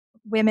time,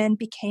 women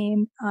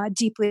became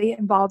deeply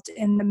involved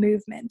in the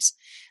movement.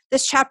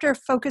 This chapter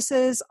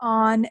focuses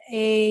on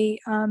a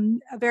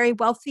very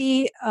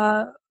wealthy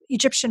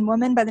Egyptian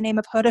woman by the name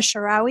of Hoda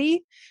Sharawi,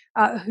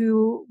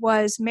 who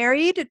was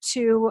married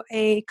to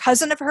a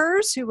cousin of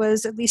hers who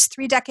was at least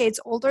 3 decades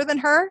older than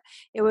her.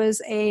 It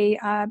was a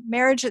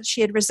marriage that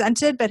she had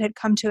resented but had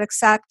come to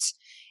accept.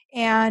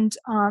 And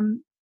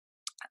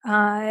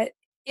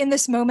in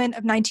this moment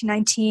of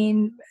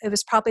 1919, it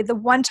was probably the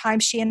one time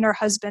she and her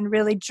husband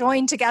really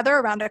joined together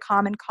around a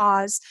common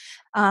cause,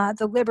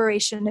 the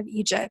liberation of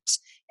Egypt.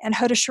 And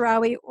Hoda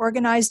Sharawi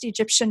organized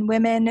Egyptian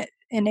women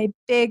in a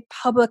big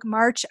public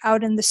march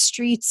out in the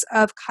streets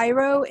of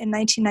Cairo in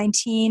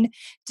 1919,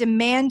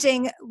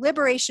 demanding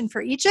liberation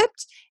for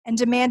Egypt and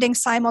demanding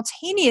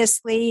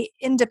simultaneously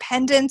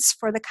independence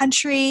for the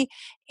country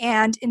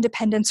and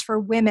independence for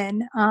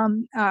women,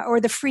 or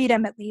the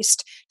freedom at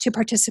least to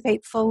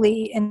participate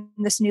fully in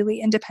this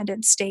newly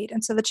independent state.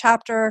 And so the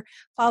chapter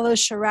follows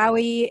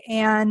Sharawi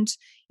and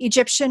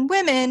Egyptian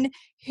women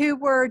who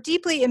were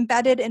deeply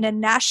embedded in a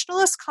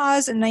nationalist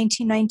cause in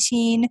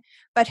 1919,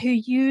 but who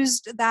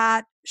used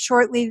that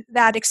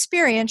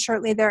experience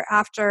shortly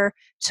thereafter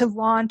to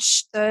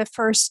launch the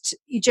first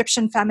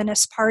Egyptian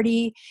feminist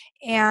party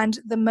and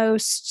the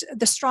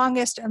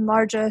strongest and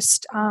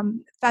largest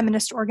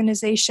feminist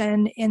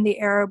organization in the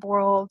Arab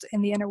world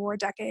in the interwar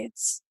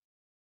decades.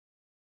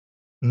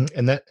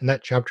 And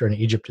that chapter in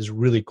Egypt is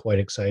really quite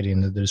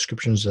exciting. The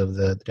descriptions of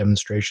the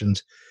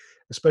demonstrations,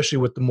 especially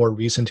with the more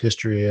recent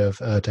history of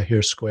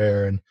Tahrir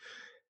Square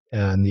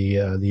and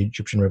the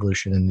Egyptian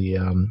Revolution and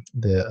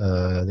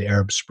the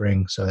Arab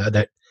Spring. So I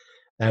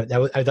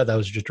thought that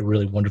was just a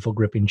really wonderful,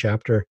 gripping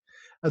chapter.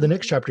 The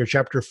next chapter,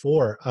 chapter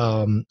 4,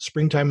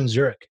 Springtime in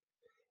Zurich,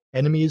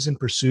 Enemies in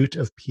Pursuit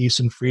of Peace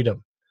and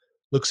Freedom,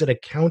 looks at a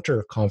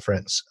counter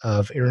conference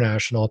of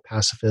international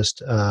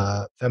pacifist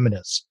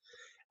feminists.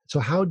 So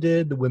how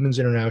did the Women's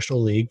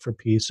International League for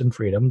Peace and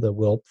Freedom, the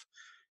WILP,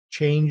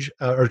 challenge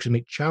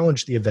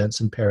the events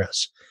in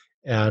Paris?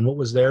 And what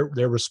was their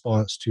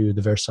response to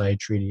the Versailles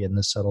Treaty and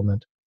the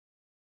settlement?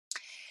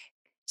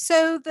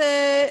 So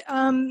the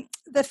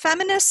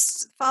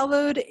feminists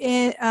followed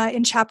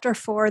in chapter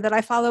 4 that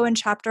I follow in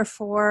chapter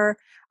 4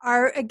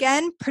 are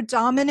again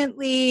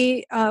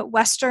predominantly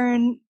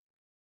Western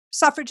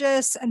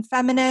suffragists and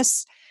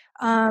feminists,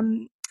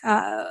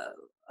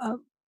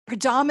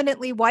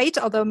 predominantly white,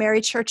 although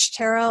Mary Church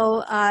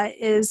Terrell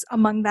is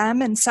among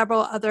them, and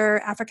several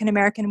other African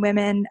American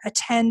women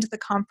attend the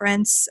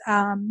conference,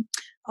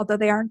 although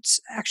they aren't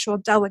actual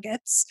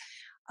delegates.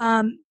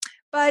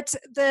 But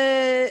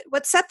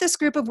what set this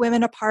group of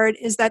women apart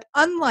is that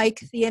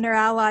unlike the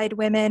Inter-Allied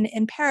women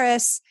in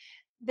Paris,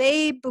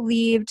 they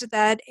believed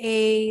that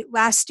a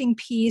lasting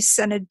peace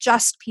and a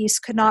just peace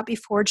could not be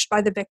forged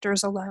by the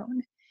victors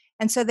alone.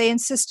 And so they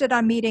insisted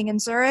on meeting in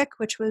Zurich,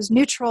 which was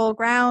neutral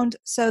ground,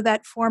 so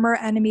that former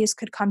enemies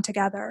could come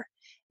together.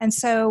 And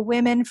so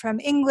women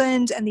from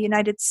England and the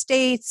United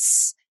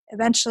States,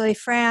 eventually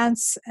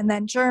France, and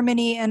then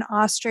Germany and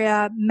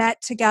Austria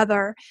met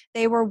together.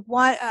 They were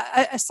one,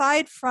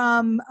 aside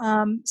from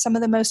some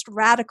of the most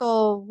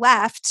radical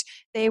left,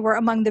 they were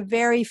among the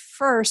very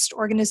first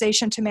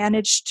organization to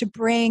manage to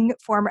bring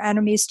former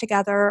enemies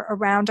together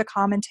around a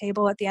common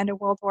table at the end of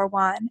World War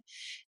I.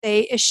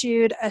 They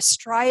issued a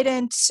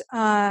strident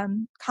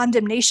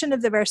condemnation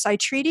of the Versailles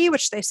Treaty,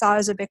 which they saw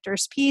as a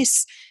victor's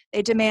peace.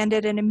 They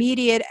demanded an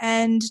immediate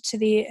end to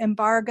the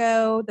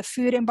embargo, the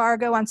food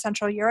embargo on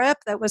Central Europe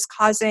that was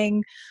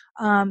causing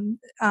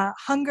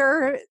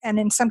hunger and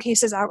in some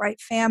cases outright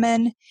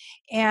famine.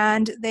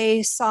 And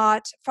they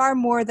sought, far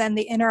more than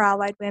the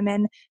Inter-Allied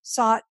women,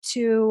 sought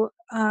to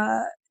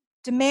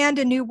demand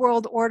a new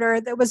world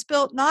order that was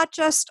built not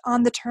just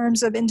on the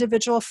terms of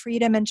individual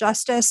freedom and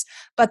justice,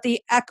 but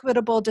the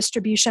equitable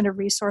distribution of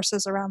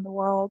resources around the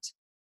world.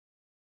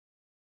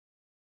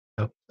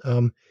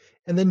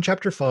 And then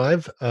chapter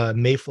 5,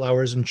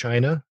 Mayflowers in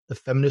China, the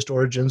feminist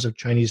origins of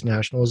Chinese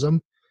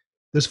nationalism.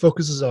 This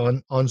focuses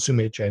on Su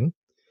Meicheng,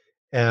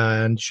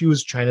 and she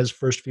was China's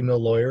first female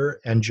lawyer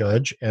and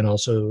judge, and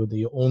also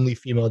the only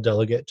female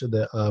delegate to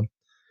the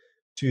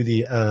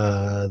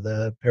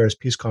Paris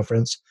Peace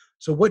Conference.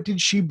 So what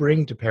did she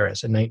bring to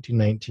Paris in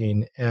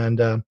 1919?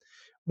 And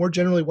more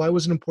generally, why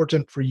was it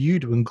important for you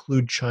to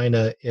include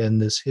China in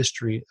this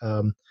history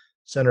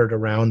centered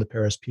around the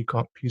Paris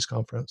Peace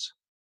Conference?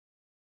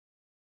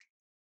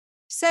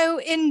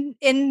 So,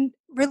 in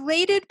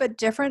related but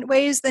different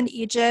ways than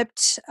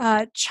Egypt,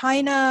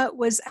 China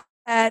was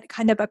at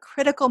kind of a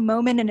critical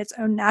moment in its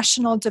own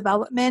national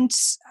development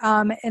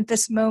at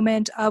this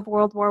moment of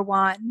World War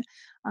One.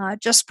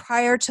 Just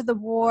prior to the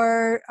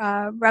war,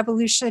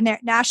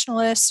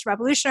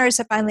 revolutionaries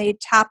had finally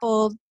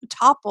toppled, the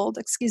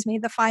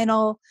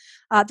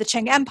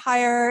Qing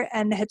Empire,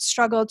 and had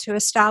struggled to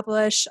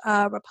establish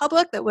a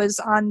republic that was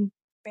on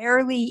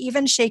barely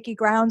even shaky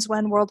grounds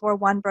when World War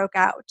One broke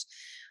out.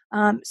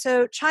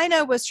 So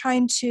China was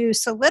trying to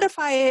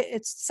solidify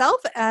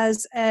itself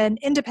as an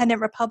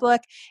independent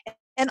republic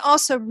and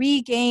also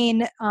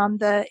regain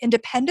the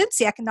independence,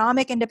 the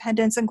economic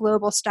independence and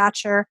global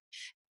stature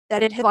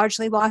that it had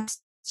largely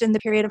lost in the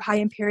period of high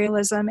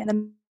imperialism in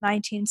the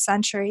 19th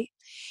century.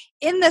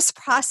 In this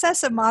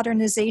process of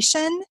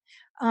modernization,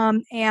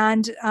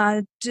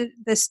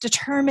 this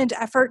determined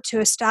effort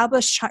to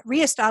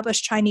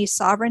reestablish Chinese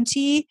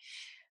sovereignty,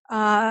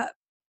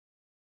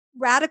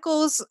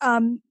 radicals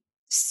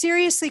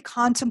seriously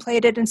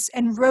contemplated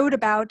and wrote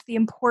about the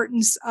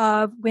importance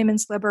of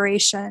women's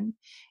liberation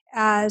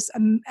as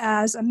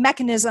a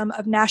mechanism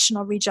of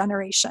national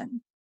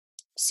regeneration.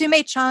 Su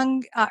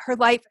Mei-chung, her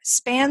life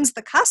spans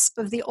the cusp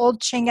of the old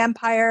Qing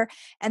Empire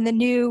and the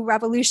new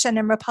revolution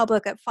and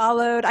republic that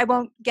followed. I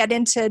won't get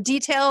into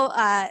detail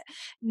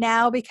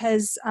now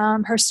because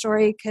her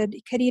story could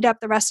eat up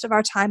the rest of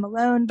our time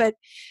alone. But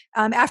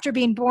after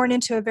being born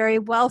into a very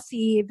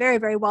wealthy, very,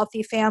 very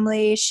wealthy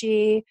family,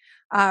 she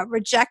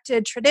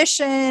rejected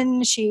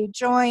tradition. She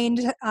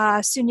joined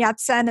Sun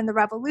Yat-sen in the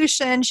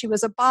revolution. She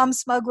was a bomb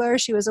smuggler.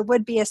 She was a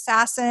would-be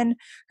assassin.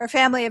 Her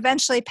family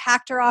eventually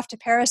packed her off to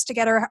Paris to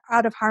get her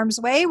out of harm's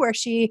way, where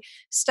she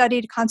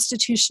studied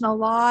constitutional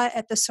law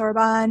at the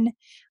Sorbonne.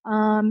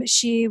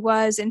 She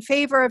was in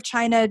favor of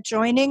China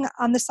joining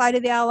on the side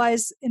of the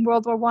Allies in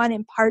World War I,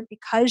 in part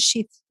because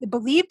she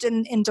believed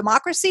in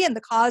democracy and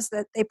the cause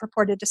that they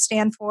purported to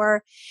stand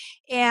for.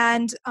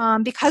 And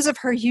because of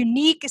her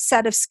unique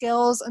set of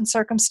skills and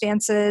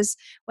circumstances,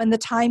 when the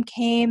time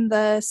came,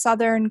 the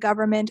Southern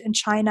government in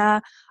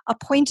China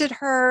appointed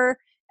her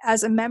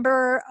as a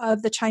member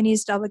of the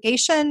Chinese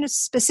delegation,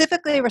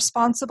 specifically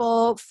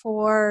responsible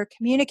for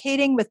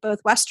communicating with both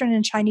Western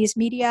and Chinese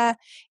media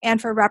and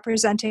for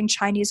representing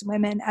Chinese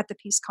women at the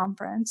peace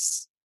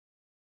conference.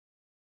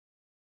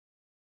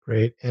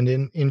 Great. And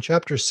in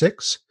Chapter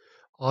 6,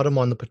 Autumn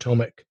on the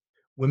Potomac,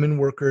 Women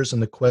Workers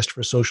and the Quest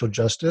for Social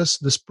Justice,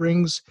 this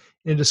brings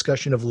in a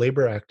discussion of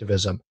labor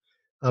activism.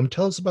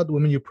 Tell us about the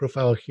women you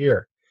profile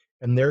here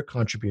and their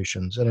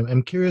contributions. And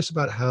I'm curious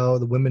about how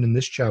the women in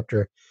this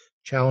chapter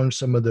challenge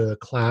some of the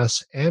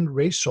class and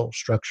racial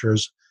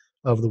structures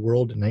of the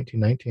world in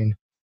 1919.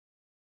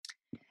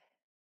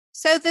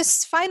 So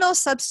this final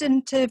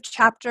substantive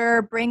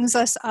chapter brings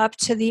us up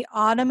to the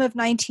autumn of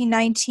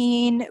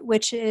 1919,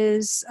 which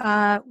is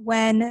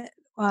when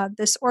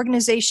this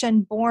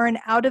organization born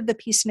out of the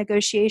peace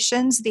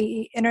negotiations,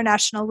 the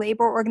International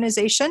Labor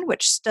Organization,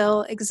 which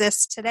still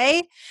exists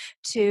today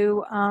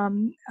to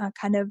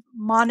kind of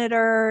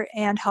monitor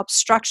and help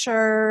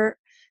structure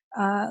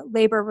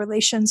labor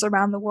relations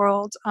around the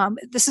world.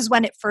 This is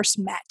when it first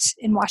met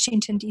in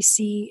Washington,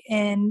 D.C.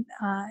 in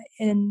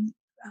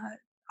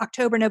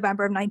October,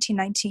 November of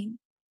 1919.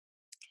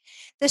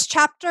 This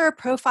chapter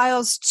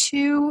profiles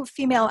two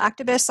female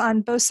activists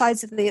on both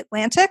sides of the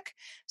Atlantic.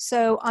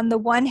 So on the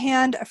one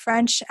hand, a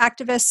French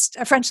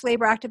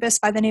labor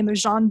activist by the name of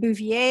Jeanne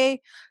Bouvier,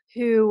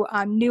 who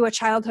knew a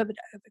childhood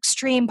of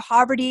extreme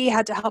poverty,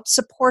 had to help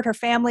support her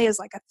family as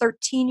like a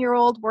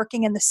 13-year-old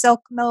working in the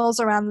silk mills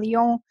around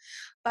Lyon,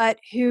 but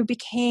who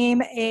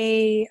became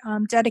a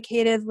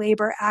dedicated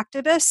labor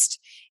activist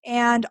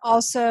and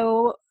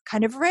also,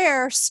 kind of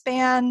rare,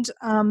 spanned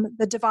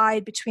the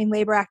divide between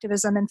labor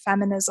activism and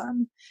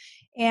feminism.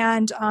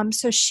 And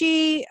so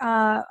she,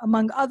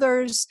 among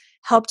others,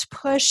 helped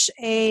push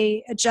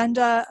an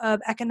agenda of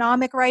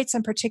economic rights,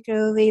 and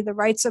particularly the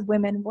rights of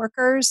women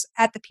workers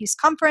at the peace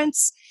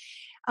conference.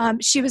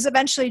 She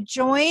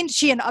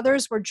and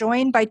others were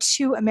joined by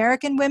two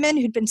American women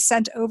who'd been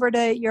sent over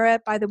to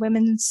Europe by the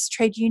Women's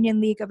Trade Union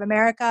League of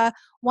America,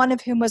 one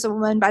of whom was a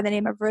woman by the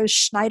name of Rose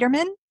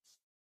Schneiderman,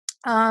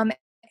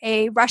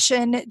 a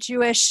Russian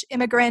Jewish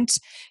immigrant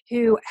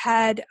who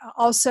had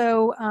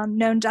also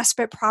known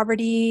desperate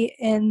poverty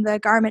in the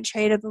garment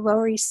trade of the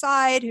Lower East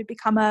Side, who'd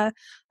become an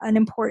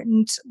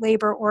important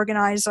labor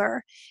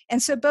organizer. And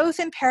so both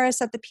in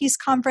Paris at the peace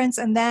conference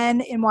and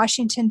then in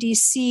Washington,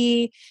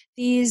 D.C.,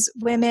 these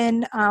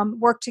women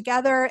worked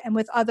together and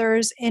with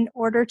others in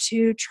order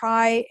to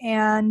try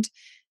and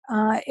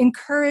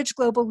encourage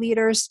global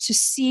leaders to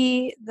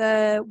see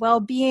the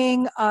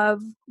well-being of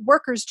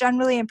workers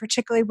generally, and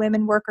particularly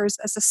women workers,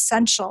 as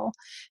essential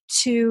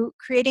to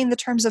creating the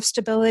terms of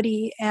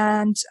stability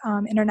and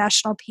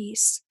international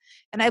peace.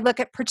 And I look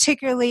at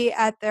particularly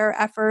at their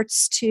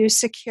efforts to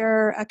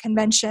secure a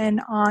convention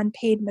on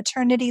paid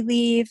maternity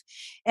leave,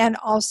 and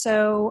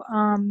also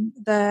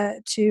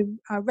to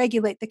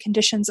regulate the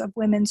conditions of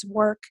women's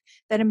work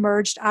that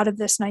emerged out of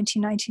this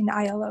 1919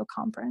 ILO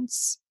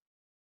conference.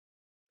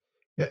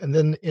 Yeah, and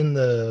then in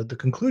the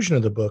conclusion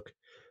of the book,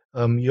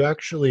 you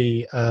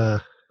actually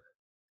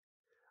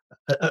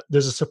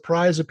there's a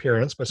surprise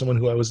appearance by someone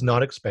who I was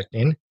not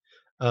expecting,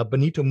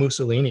 Benito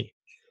Mussolini,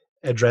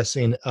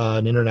 addressing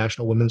an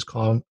international women's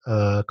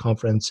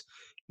conference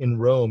in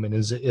Rome, and I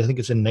think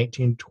it's in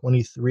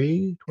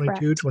 1923, 22,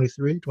 Correct.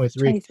 23,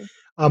 23.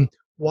 23.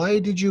 Why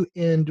did you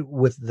end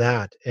with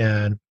that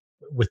and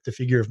with the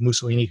figure of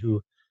Mussolini,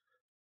 who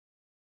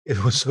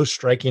it was so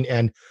striking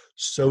and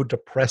so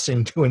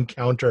depressing to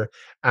encounter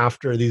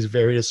after these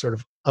various sort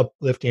of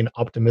uplifting,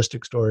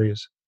 optimistic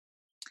stories?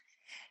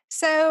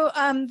 So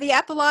the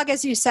epilogue,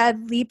 as you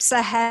said, leaps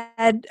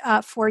ahead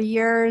for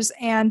years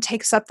and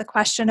takes up the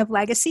question of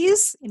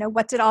legacies.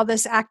 What did all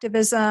this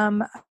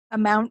activism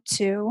amount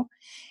to?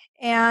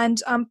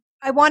 And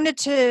I wanted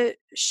to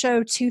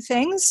show two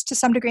things to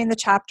some degree in the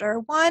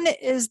chapter. One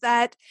is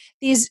that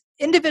these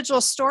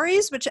individual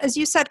stories, which, as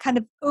you said, kind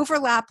of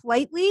overlap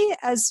lightly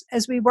as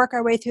we work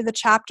our way through the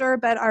chapter,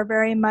 but are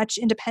very much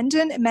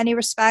independent in many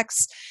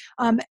respects,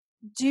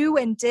 do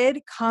and did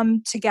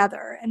come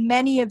together. And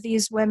many of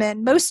these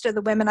women, most of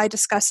the women I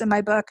discuss in my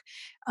book,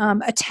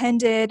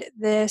 attended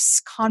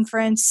this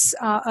conference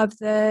of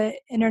the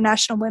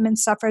International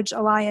Women's Suffrage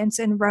Alliance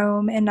in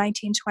Rome in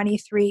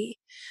 1923.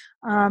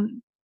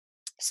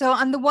 So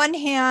on the one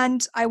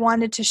hand, I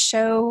wanted to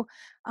show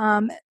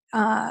the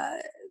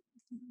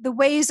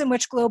ways in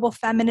which global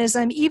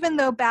feminism, even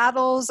though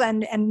battles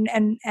and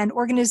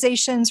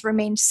organizations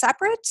remained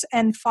separate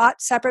and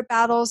fought separate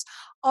battles,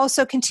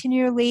 also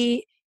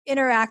continually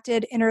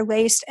interacted,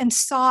 interlaced, and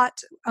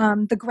sought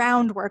the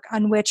groundwork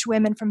on which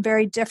women from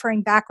very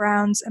differing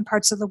backgrounds and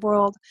parts of the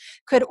world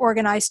could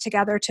organize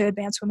together to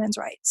advance women's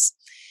rights.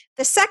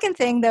 The second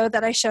thing, though,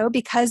 that I show,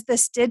 because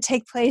this did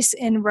take place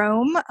in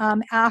Rome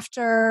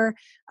after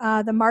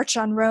the March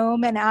on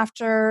Rome and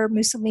after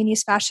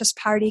Mussolini's fascist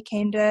party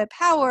came to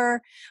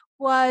power,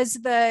 was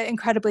the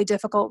incredibly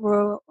difficult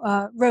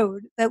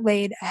road that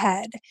laid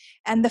ahead.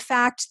 And the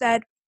fact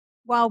that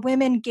while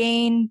women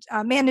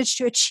managed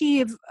to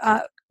achieve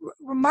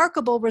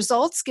remarkable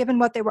results given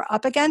what they were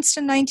up against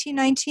in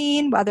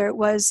 1919, whether it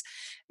was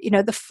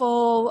the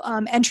full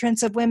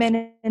entrance of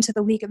women into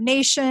the League of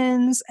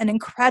Nations, an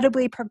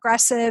incredibly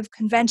progressive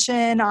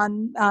convention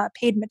on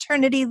paid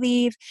maternity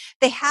leave.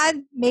 They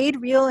had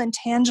made real and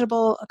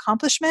tangible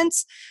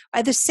accomplishments.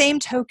 By the same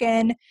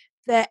token,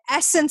 the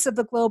essence of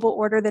the global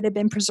order that had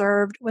been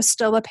preserved was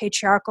still a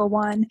patriarchal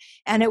one.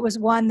 And it was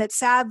one that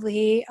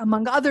sadly,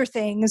 among other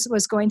things,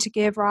 was going to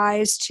give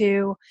rise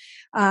to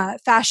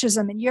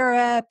fascism in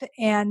Europe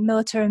and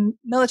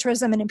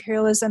militarism and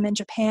imperialism in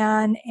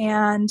Japan,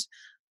 and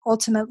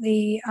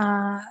ultimately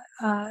the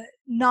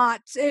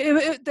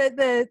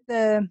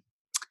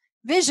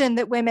vision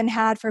that women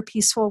had for a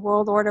peaceful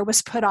world order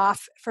was put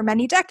off for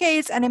many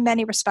decades, and in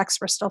many respects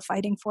we're still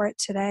fighting for it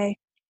today.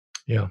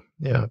 Yeah,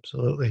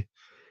 absolutely.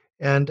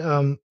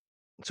 And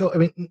so, I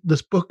mean,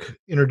 this book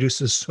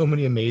introduces so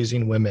many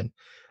amazing women,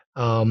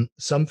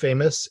 some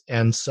famous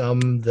and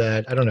some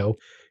that, I don't know,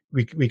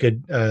 we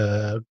could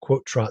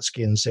quote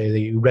Trotsky and say that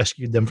you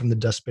rescued them from the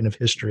dustbin of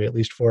history, at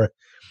least for,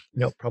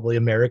 probably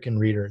American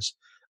readers.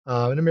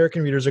 And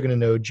American readers are going to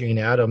know Jane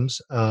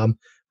Addams,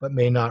 but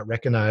may not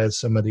recognize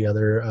some of the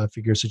other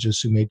figures such as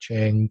Su Mei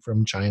Chang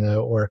from China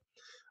or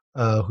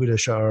Huda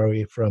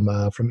Sha'arawi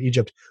from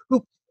Egypt,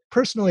 who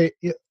personally,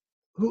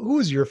 who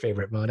is your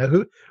favorite, Mona?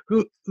 Who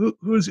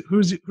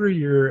are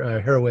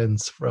your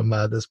heroines from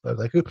this book?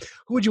 Like who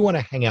would you want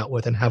to hang out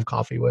with and have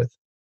coffee with?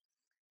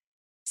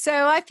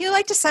 So I feel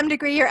like to some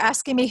degree you're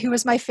asking me who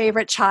was my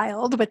favorite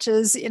child, which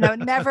is,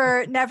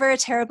 never a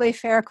terribly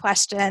fair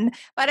question.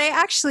 But I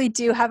actually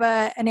do have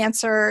an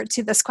answer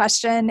to this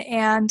question,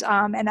 and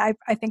I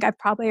think I've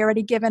probably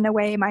already given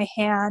away my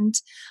hand.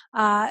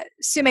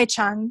 Su Mei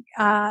Chang,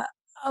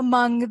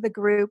 among the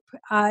group,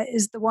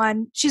 is the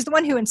one. She's the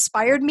one who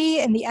inspired me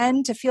in the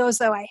end to feel as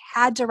though I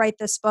had to write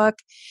this book,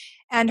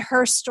 and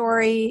her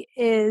story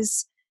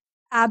is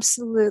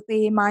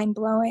absolutely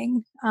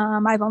mind-blowing.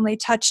 I've only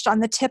touched on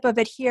the tip of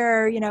it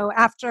here.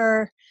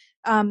 After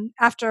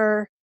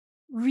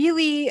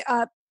really,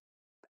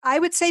 I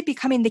would say,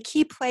 becoming the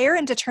key player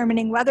in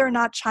determining whether or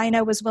not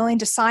China was willing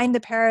to sign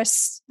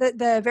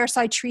the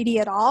Versailles Treaty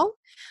at all.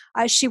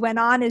 She went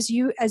on, as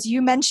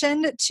you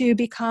mentioned, to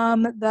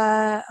become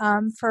the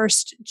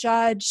first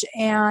judge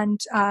and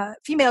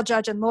female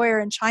judge and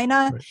lawyer in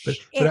China. Right.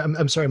 But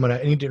I'm sorry, Mona,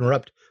 I need to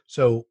interrupt.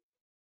 So,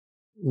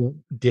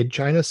 did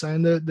China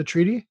sign the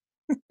treaty?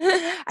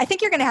 I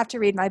think you're going to have to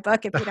read my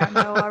book if you don't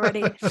know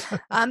already.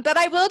 But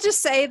I will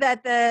just say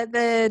that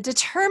the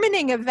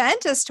determining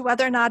event as to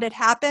whether or not it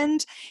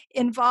happened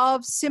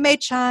involves Su Mei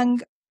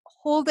Chang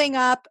holding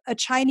up a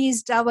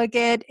Chinese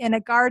delegate in a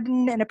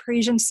garden in a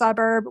Parisian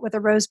suburb with a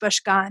rosebush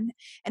gun.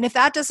 And if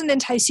that doesn't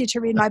entice you to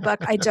read my book,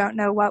 I don't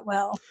know what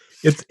will.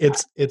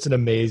 It's an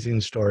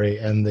amazing story,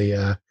 and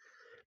the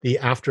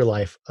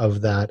afterlife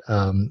of that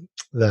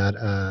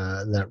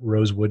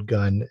rosewood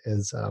gun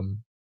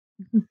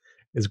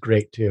is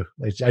great too.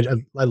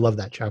 I love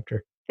that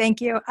chapter.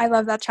 Thank you. I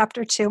love that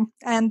chapter too.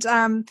 And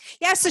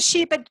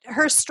but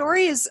her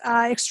story is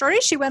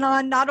extraordinary. She went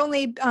on not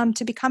only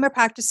to become a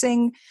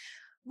practicing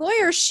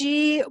lawyer,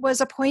 she was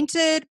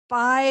appointed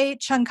by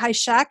Chiang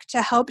Kai-shek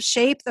to help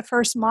shape the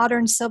first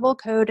modern civil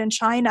code in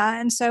China.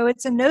 And so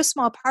it's in no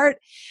small part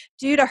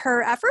due to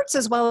her efforts,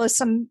 as well as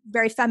some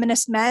very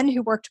feminist men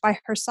who worked by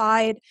her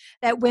side,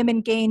 that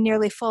women gained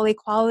nearly full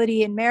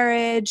equality in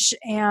marriage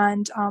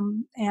and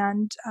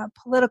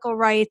political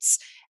rights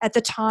at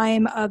the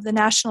time of the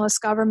nationalist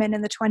government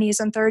in the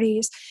 20s and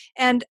 30s.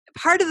 And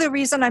part of the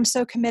reason I'm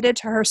so committed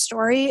to her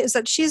story is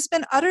that she's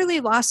been utterly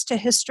lost to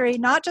history,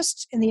 not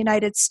just in the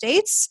United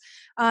States.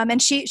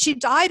 And she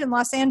died in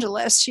Los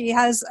Angeles. She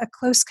has a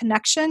close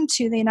connection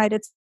to the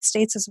United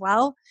States as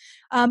well,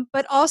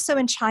 but also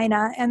in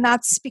China. And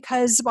that's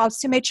because while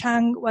Su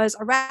Mei-cheng was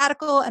a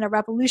radical and a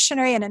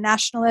revolutionary and a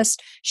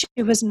nationalist, she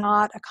was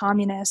not a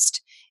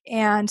communist.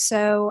 And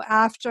so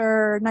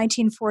after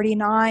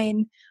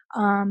 1949,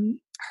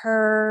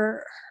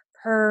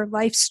 her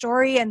life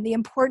story and the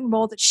important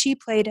role that she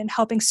played in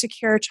helping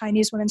secure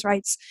Chinese women's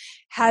rights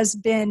has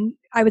been,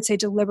 I would say,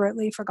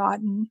 deliberately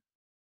forgotten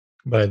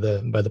by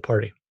the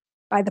party.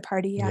 By the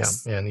party,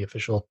 yes. Yeah, and the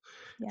official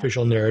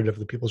narrative of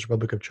the People's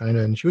Republic of China.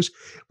 And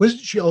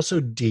wasn't she also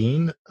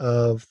dean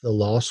of the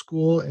law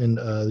school in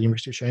the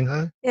University of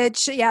Shanghai?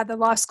 The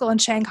law school in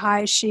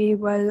Shanghai. She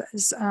was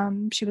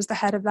the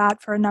head of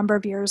that for a number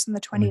of years in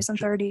the 20s and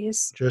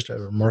 30s. Just a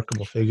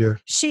remarkable figure.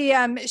 She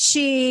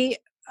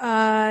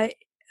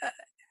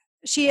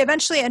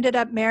eventually ended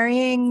up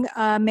marrying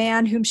a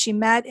man whom she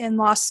met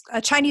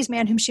a Chinese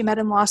man whom she met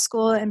in law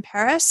school in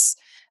Paris,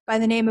 by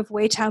the name of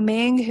Wei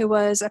Taoming, who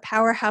was a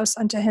powerhouse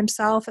unto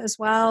himself as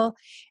well.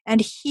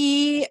 And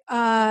he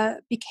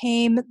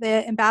became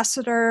the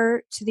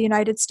ambassador to the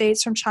United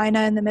States from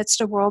China in the midst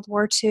of World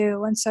War II.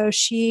 And so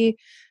she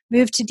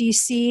moved to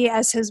D.C.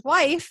 as his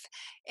wife.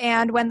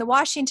 And when the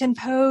Washington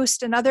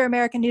Post and other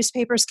American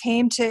newspapers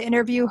came to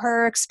interview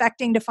her,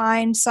 expecting to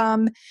find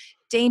some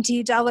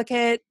dainty,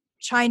 delicate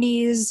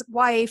Chinese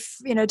wife,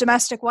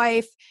 domestic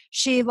wife,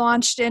 she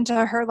launched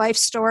into her life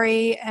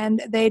story,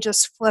 and they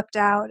just flipped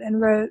out and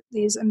wrote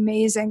these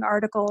amazing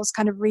articles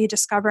kind of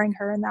rediscovering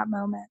her in that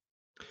moment.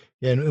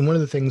 Yeah, and one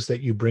of the things that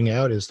you bring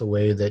out is the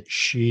way that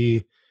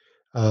she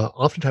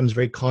oftentimes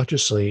very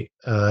consciously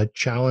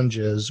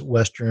challenges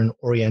Western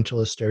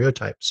Orientalist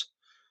stereotypes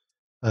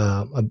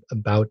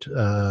about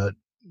the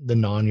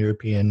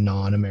non-European,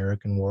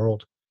 non-American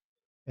world.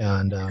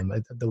 And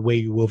the way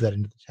you wove that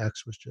into the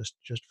text was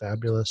just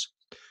fabulous.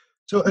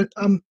 So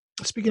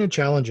speaking of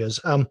challenges,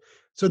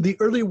 so the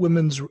early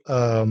women's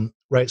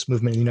rights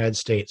movement in the United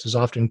States is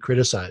often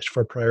criticized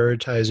for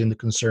prioritizing the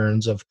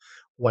concerns of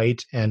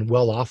white and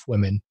well-off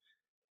women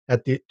to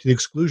the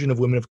exclusion of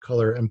women of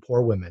color and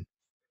poor women.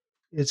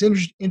 It's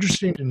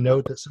interesting to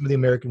note that some of the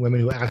American women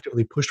who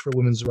actively pushed for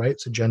women's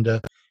rights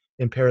agenda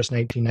in Paris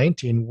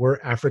 1919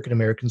 were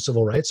African-American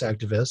civil rights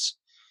activists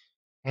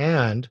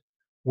and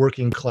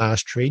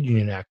working-class trade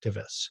union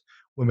activists,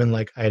 women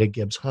like Ida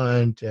Gibbs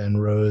Hunt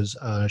and Rose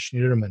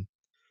Schneiderman.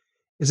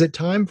 Is it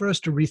time for us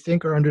to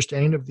rethink our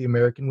understanding of the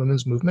American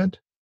women's movement?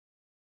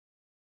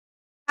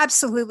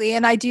 Absolutely.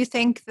 And I do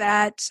think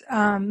that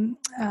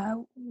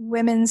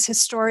women's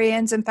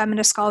historians and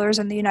feminist scholars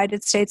in the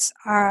United States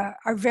are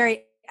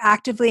very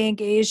actively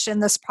engaged in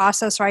this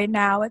process right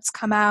now. It's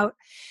come out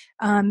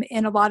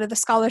in a lot of the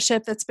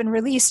scholarship that's been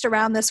released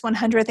around this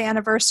 100th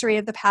anniversary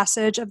of the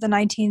passage of the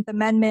 19th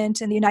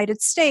Amendment in the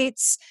United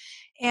States.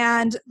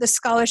 And the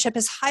scholarship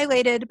has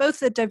highlighted both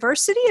the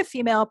diversity of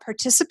female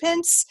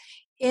participants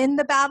in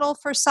the battle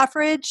for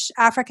suffrage,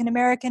 African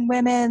American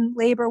women,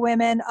 labor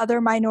women,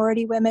 other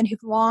minority women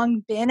who've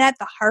long been at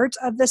the heart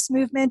of this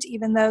movement,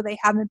 even though they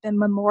haven't been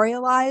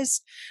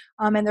memorialized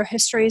and their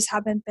histories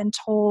haven't been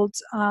told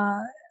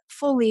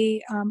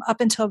fully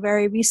up until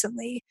very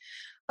recently.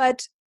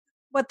 But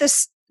what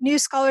this new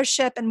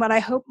scholarship and what I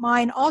hope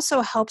mine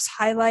also helps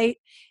highlight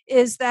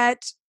is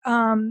that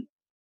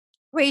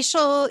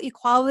racial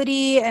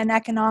equality and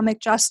economic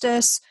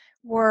justice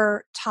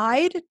were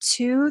tied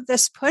to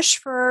this push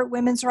for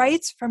women's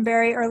rights from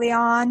very early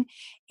on,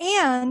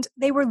 and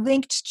they were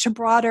linked to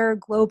broader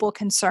global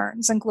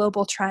concerns and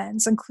global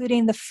trends,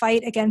 including the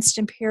fight against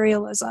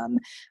imperialism,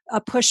 a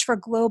push for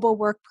global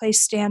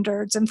workplace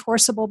standards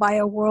enforceable by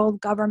a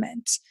world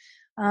government.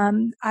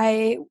 One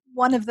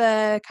of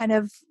the kind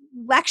of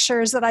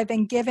lectures that I've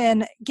been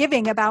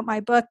giving about my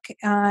book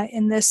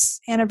in this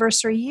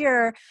anniversary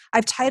year,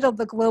 I've titled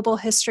The Global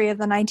History of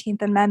the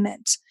 19th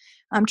Amendment.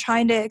 I'm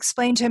trying to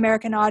explain to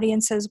American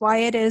audiences why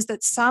it is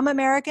that some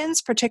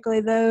Americans,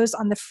 particularly those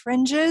on the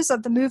fringes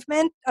of the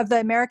movement, of the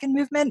American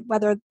movement,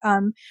 whether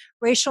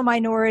racial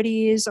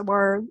minorities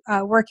or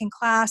working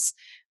class,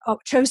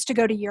 chose to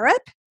go to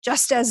Europe,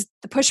 just as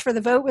the push for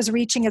the vote was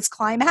reaching its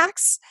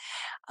climax,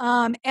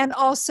 and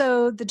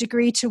also the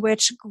degree to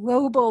which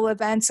global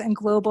events and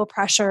global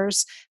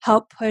pressures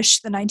help push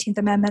the 19th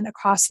Amendment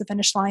across the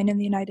finish line in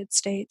the United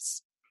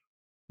States.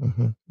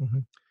 Mm-hmm, mm-hmm.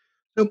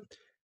 So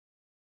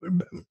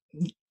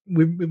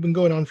we've been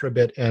going on for a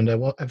bit, and I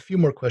want a few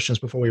more questions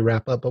before we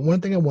wrap up. But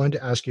one thing I wanted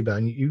to ask you about,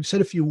 and you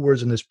said a few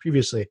words on this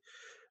previously,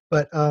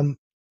 but can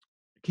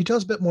you tell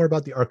us a bit more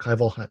about the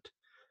archival hunt?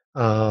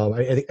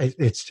 I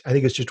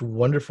think it's just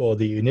wonderful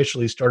that you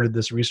initially started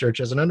this research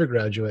as an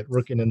undergraduate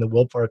working in the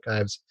Wilp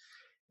archives,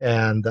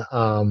 and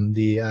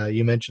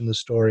you mentioned the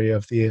story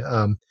of the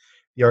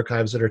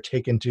archives that are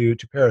taken to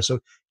Paris. So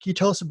can you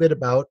tell us a bit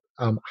about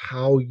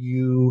how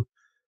you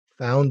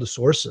found the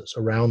sources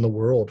around the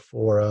world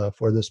for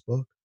this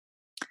book?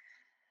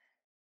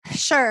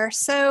 Sure.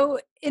 So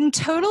in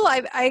total,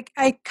 I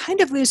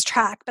kind of lose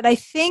track, but I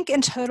think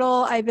in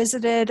total I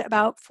visited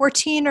about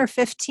 14 or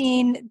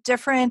 15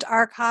 different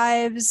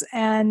archives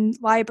and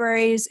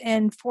libraries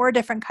in 4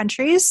 different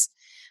countries,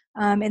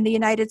 in the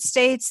United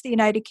States, the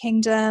United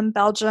Kingdom,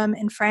 Belgium,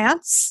 and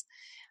France.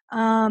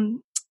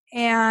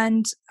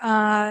 And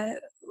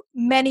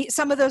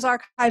some of those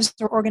archives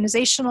are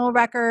organizational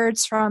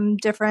records from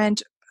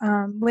different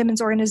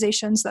women's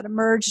organizations that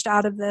emerged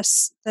out of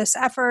this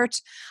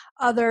effort.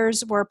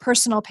 Others were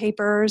personal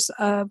papers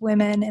of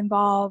women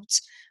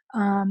involved,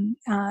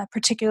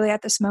 particularly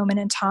at this moment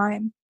in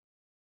time.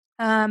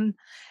 You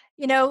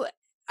know,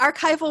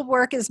 archival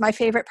work is my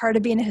favorite part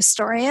of being a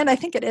historian. I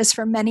think it is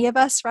for many of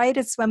us, right?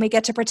 It's when we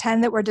get to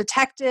pretend that we're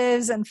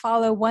detectives and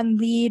follow one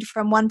lead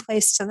from one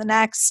place to the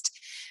next.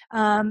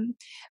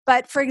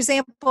 But for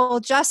example,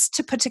 just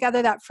to put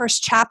together that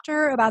first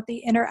chapter about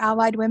the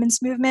Inter-Allied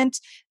Women's Movement,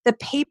 the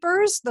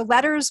papers, the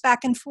letters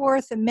back and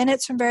forth, the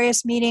minutes from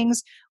various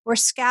meetings were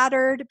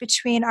scattered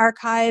between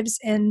archives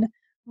in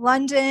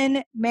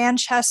London,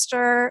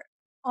 Manchester,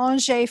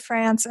 Angers,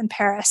 France, and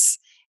Paris.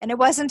 And it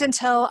wasn't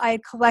until I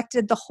had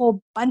collected the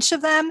whole bunch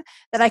of them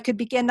that I could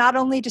begin not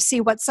only to see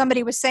what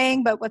somebody was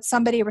saying, but what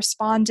somebody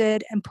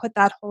responded, and put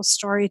that whole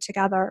story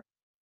together.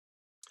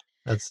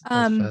 That's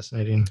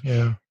fascinating.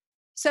 Yeah.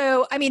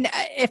 So, I mean,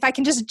 if I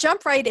can just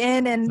jump right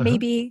in and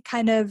maybe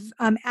kind of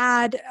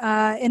add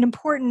an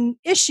important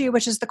issue,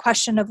 which is the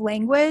question of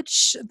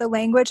language, the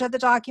language that the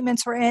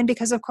documents were in,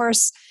 because of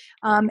course,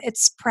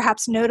 it's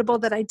perhaps notable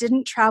that I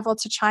didn't travel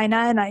to China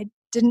and I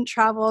didn't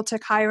travel to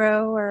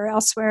Cairo or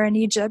elsewhere in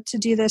Egypt to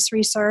do this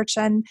research.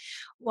 And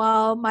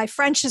while my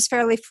French is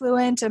fairly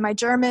fluent and my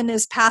German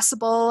is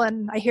passable,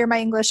 and I hear my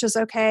English is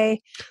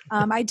okay,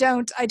 I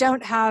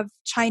don't have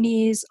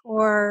Chinese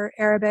or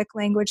Arabic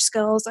language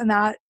skills, and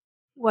that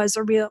was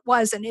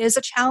and is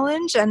a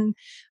challenge. And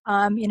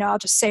I'll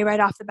just say right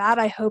off the bat,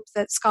 I hope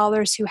that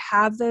scholars who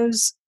have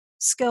those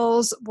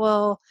skills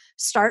will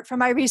start from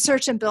my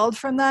research and build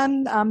from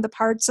them, the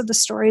parts of the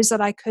stories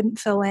that I couldn't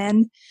fill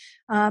in.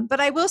 But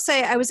I will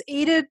say I was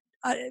aided,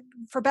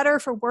 for better or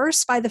for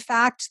worse, by the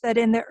fact that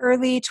in the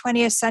early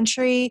 20th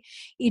century,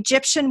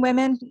 Egyptian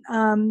women,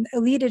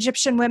 elite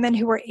Egyptian women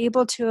who were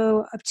able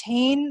to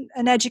obtain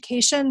an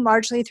education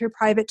largely through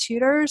private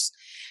tutors,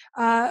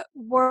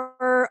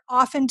 were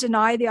often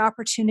denied the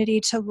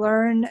opportunity to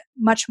learn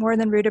much more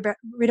than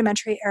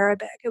rudimentary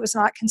Arabic. It was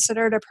not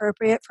considered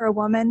appropriate for a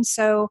woman,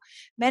 so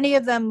many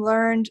of them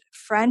learned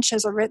French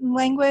as a written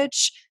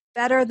language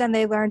better than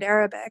they learned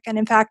Arabic. And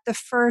in fact, the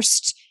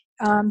first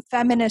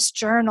feminist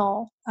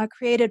journal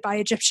created by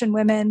Egyptian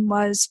women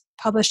was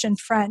published in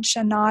French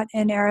and not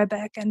in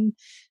Arabic, and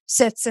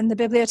sits in the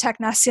Bibliothèque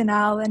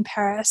Nationale in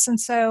Paris. And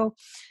so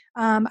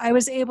I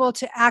was able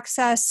to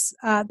access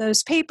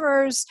those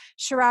papers.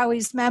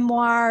 Shirawi's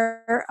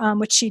memoir,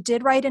 which she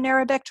did write in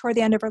Arabic toward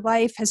the end of her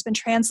life, has been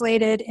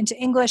translated into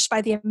English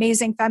by the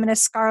amazing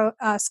feminist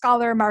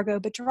scholar Margot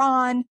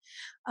Bedran.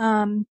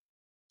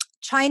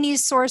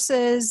 Chinese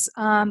sources,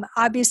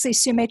 obviously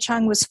Su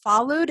Meicheng was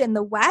followed in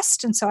the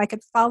West, and so I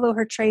could follow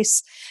her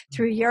trace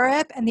through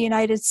Europe and the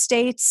United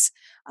States.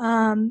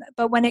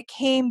 But when it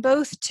came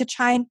both to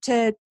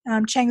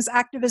Cheng's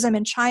activism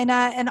in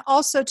China and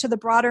also to the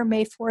broader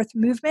May 4th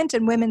movement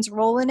and women's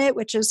role in it,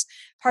 which is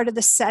part of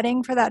the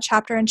setting for that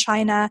chapter in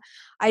China,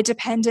 I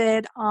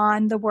depended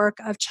on the work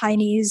of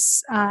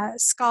Chinese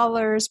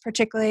scholars,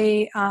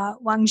 particularly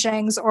Wang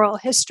Zheng's oral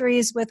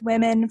histories with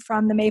women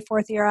from the May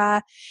 4th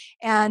era,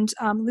 and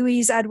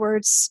Louise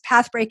Edwards'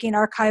 path-breaking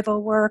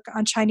archival work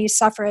on Chinese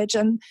suffrage.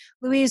 And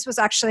Louise was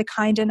actually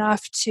kind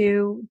enough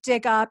to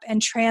dig up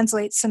and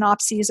translate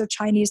synopses of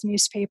Chinese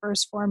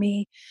newspapers for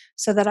me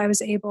so that I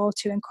was able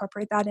to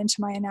incorporate that into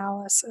my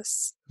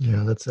analysis.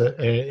 Yeah,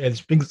 it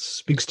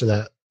speaks to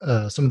that,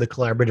 some of the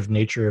collaborative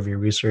nature of your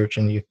research,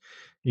 and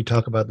you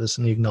talk about this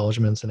in the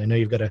acknowledgments. And I know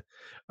you've got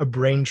a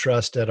brain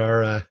trust at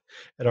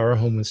our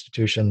home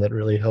institution that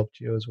really helped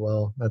you as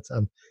well. That's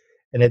I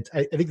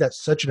think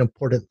that's such an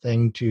important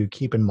thing to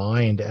keep in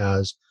mind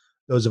as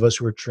those of us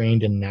who are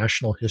trained in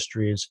national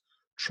histories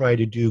try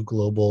to do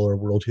global or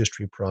world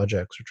history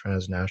projects or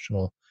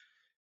transnational.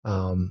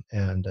 Again,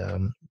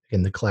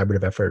 the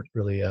collaborative effort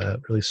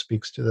really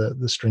speaks to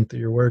the strength of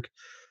your work.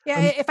 Yeah,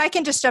 if I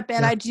can just jump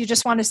in, I do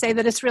just want to say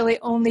that it's really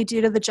only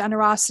due to the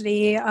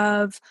generosity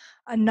of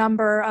a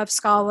number of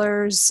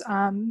scholars,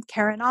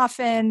 Karen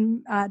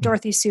Offen,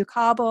 Dorothy Sue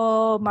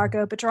Cobble,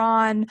 Margot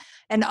Bedron,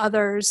 and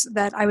others,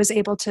 that I was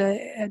able to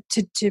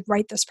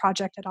write this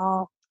project at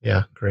all.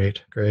 Yeah,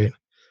 great.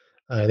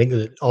 I think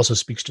it also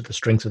speaks to the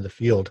strength of the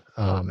field,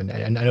 and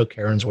I know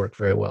Karen's work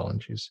very well,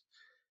 and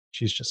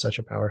she's just such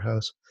a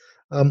powerhouse.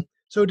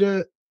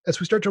 As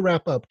we start to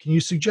wrap up, can you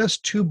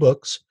suggest 2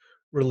 books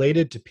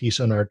related to peace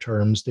on our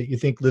terms that you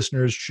think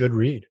listeners should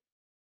read?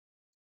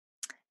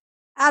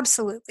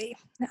 Absolutely.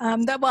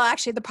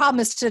 Actually, the problem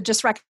is to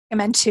just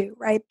recommend 2,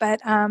 right?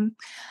 But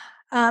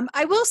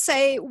I will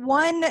say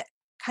one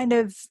kind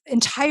of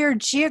entire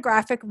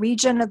geographic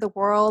region of the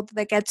world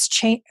that gets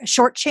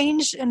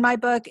shortchanged in my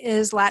book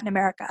is Latin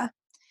America.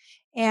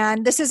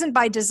 And this isn't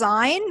by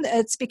design.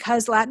 It's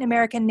because Latin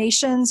American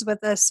nations,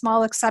 with a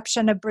small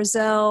exception of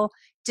Brazil,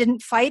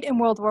 didn't fight in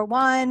World War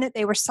I.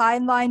 They were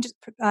sidelined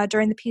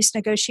during the peace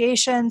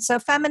negotiations. So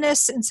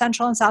feminists in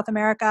Central and South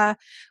America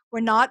were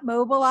not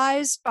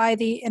mobilized by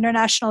the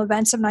international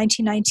events of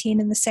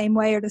 1919 in the same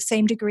way or the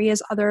same degree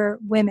as other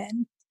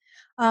women.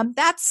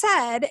 That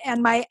said,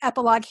 and my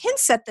epilogue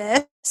hints at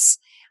this,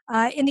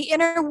 in the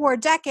interwar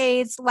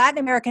decades, Latin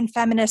American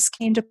feminists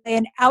came to play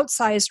an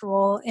outsized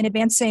role in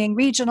advancing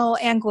regional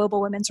and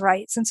global women's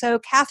rights. And so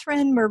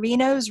Catherine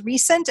Marino's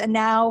recent and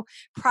now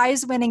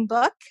prize-winning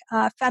book,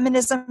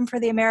 Feminism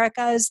for the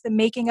Americas, The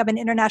Making of an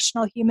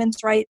International Human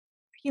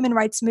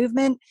Rights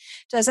Movement,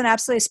 does an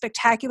absolutely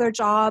spectacular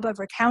job of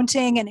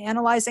recounting and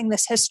analyzing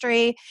this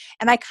history.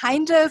 And I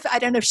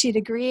don't know if she'd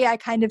agree, I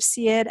kind of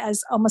see it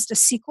as almost a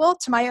sequel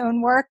to my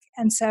own work.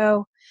 And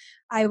so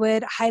I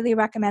would highly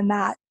recommend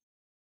that.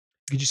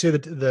 Could you say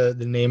the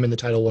name and the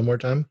title one more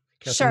time?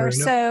 Sure.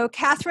 Marino? So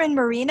Catherine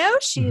Marino,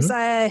 she's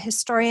a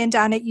historian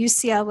down at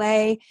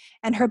UCLA,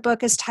 and her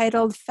book is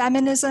titled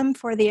Feminism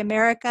for the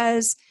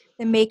Americas,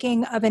 The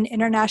Making of an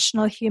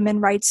International Human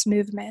Rights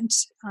Movement.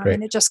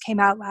 And it just came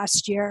out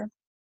last year.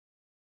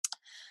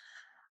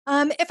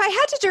 If I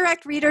had to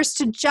direct readers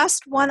to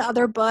just one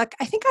other book,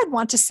 I think I'd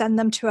want to send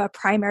them to a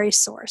primary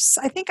source.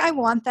 I think I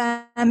want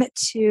them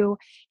to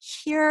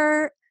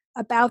hear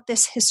about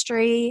this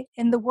history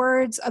in the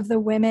words of the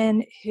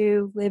women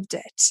who lived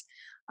it.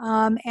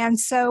 And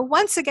so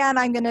once again,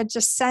 I'm going to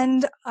just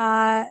send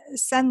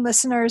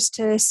listeners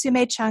to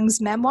Su-Mei Chung's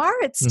memoir.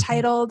 It's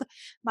titled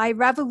My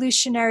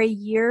Revolutionary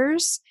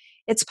Years.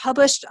 It's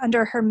published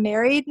under her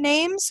married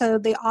name, so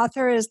the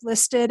author is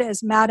listed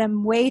as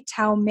Madame Wei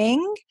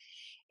Tao-ming.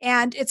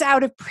 And it's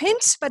out of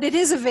print, but it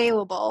is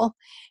available.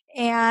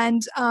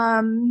 And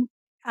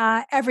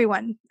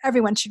everyone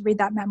should read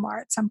that memoir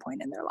at some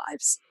point in their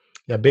lives.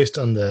 Yeah, based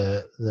on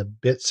the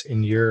bits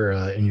in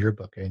your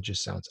book, it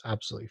just sounds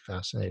absolutely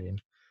fascinating.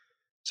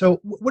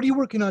 So, what are you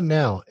working on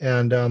now,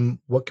 and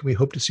what can we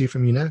hope to see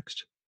from you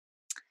next?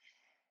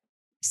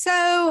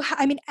 So,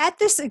 I mean, at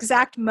this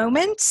exact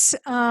moment,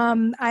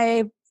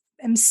 I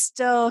am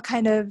still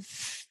kind of,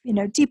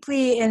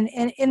 deeply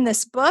in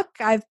this book.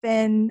 I've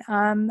been,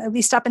 at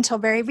least up until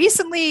very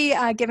recently,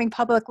 giving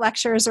public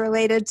lectures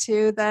related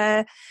to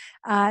the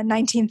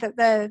commemoration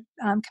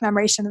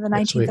of the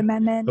 19th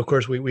Amendment. Of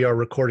course, we are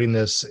recording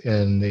this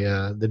in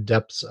the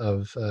depths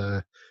of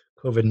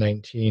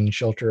COVID-19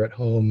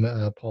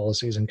 shelter-at-home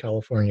policies in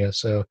California.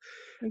 So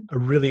a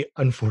really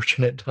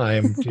unfortunate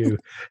time to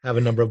have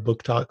a number of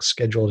book talks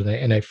scheduled,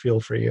 and I feel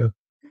for you.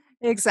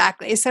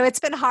 Exactly. So it's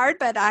been hard,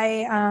 but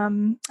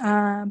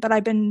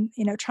I've been,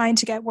 trying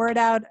to get word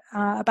out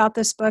about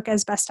this book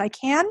as best I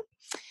can.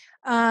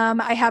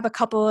 I have a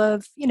couple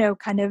of,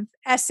 kind of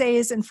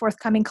essays and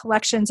forthcoming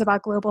collections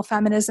about global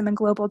feminism and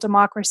global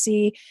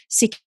democracy,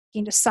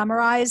 seeking to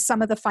summarize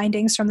some of the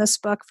findings from this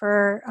book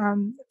for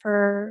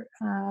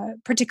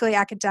particularly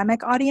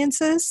academic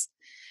audiences.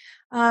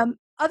 Other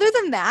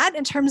than that,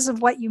 in terms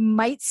of what you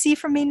might see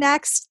from me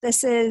next,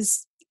 this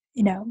is,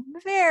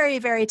 very,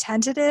 very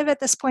tentative at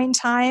this point in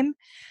time.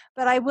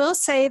 But I will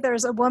say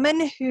there's a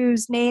woman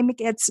whose name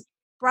gets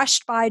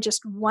brushed by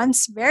just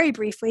once, very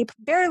briefly,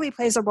 barely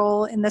plays a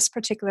role in this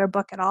particular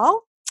book at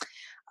all.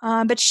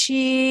 But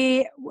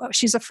she's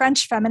a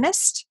French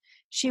feminist.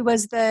 She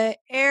was the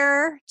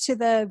heir to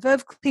the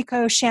Veuve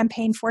Clicquot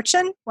champagne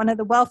fortune, one of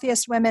the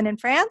wealthiest women in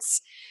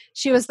France.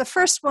 She was the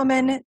first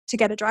woman to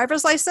get a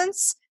driver's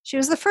license. She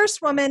was the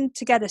first woman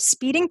to get a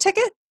speeding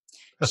ticket.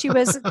 She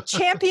was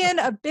champion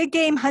of big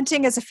game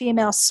hunting as a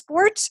female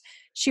sport.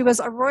 She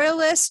was a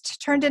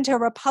royalist, turned into a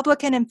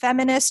Republican and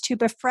feminist who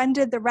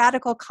befriended the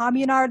radical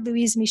communard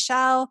Louise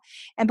Michel.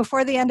 And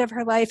before the end of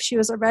her life, she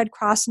was a Red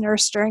Cross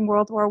nurse during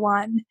World War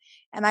I.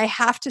 And I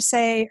have to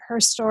say, her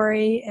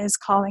story is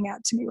calling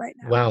out to me right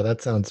now. Wow,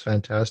 that sounds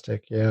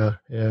fantastic. Yeah.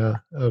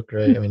 Oh,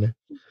 great. I mean,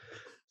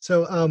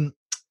 so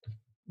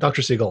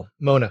Dr. Siegel,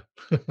 Mona,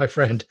 my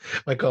friend,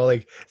 my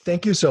colleague,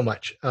 thank you so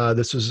much.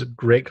 This was a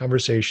great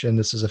conversation.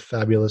 This is a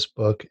fabulous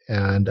book,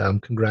 and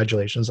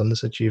congratulations on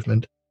this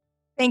achievement.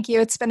 Thank you.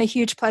 It's been a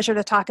huge pleasure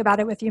to talk about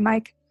it with you,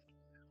 Mike.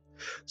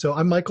 So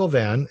I'm Michael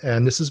Vann,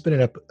 and this has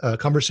been a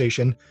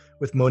conversation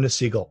with Mona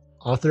Siegel,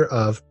 author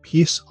of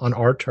Peace on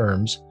Our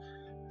Terms,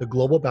 The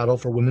Global Battle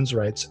for Women's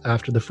Rights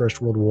After the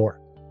First World War.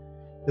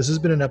 This has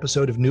been an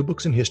episode of New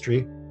Books in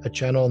History, a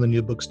channel on the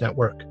New Books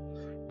Network.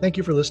 Thank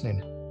you for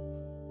listening.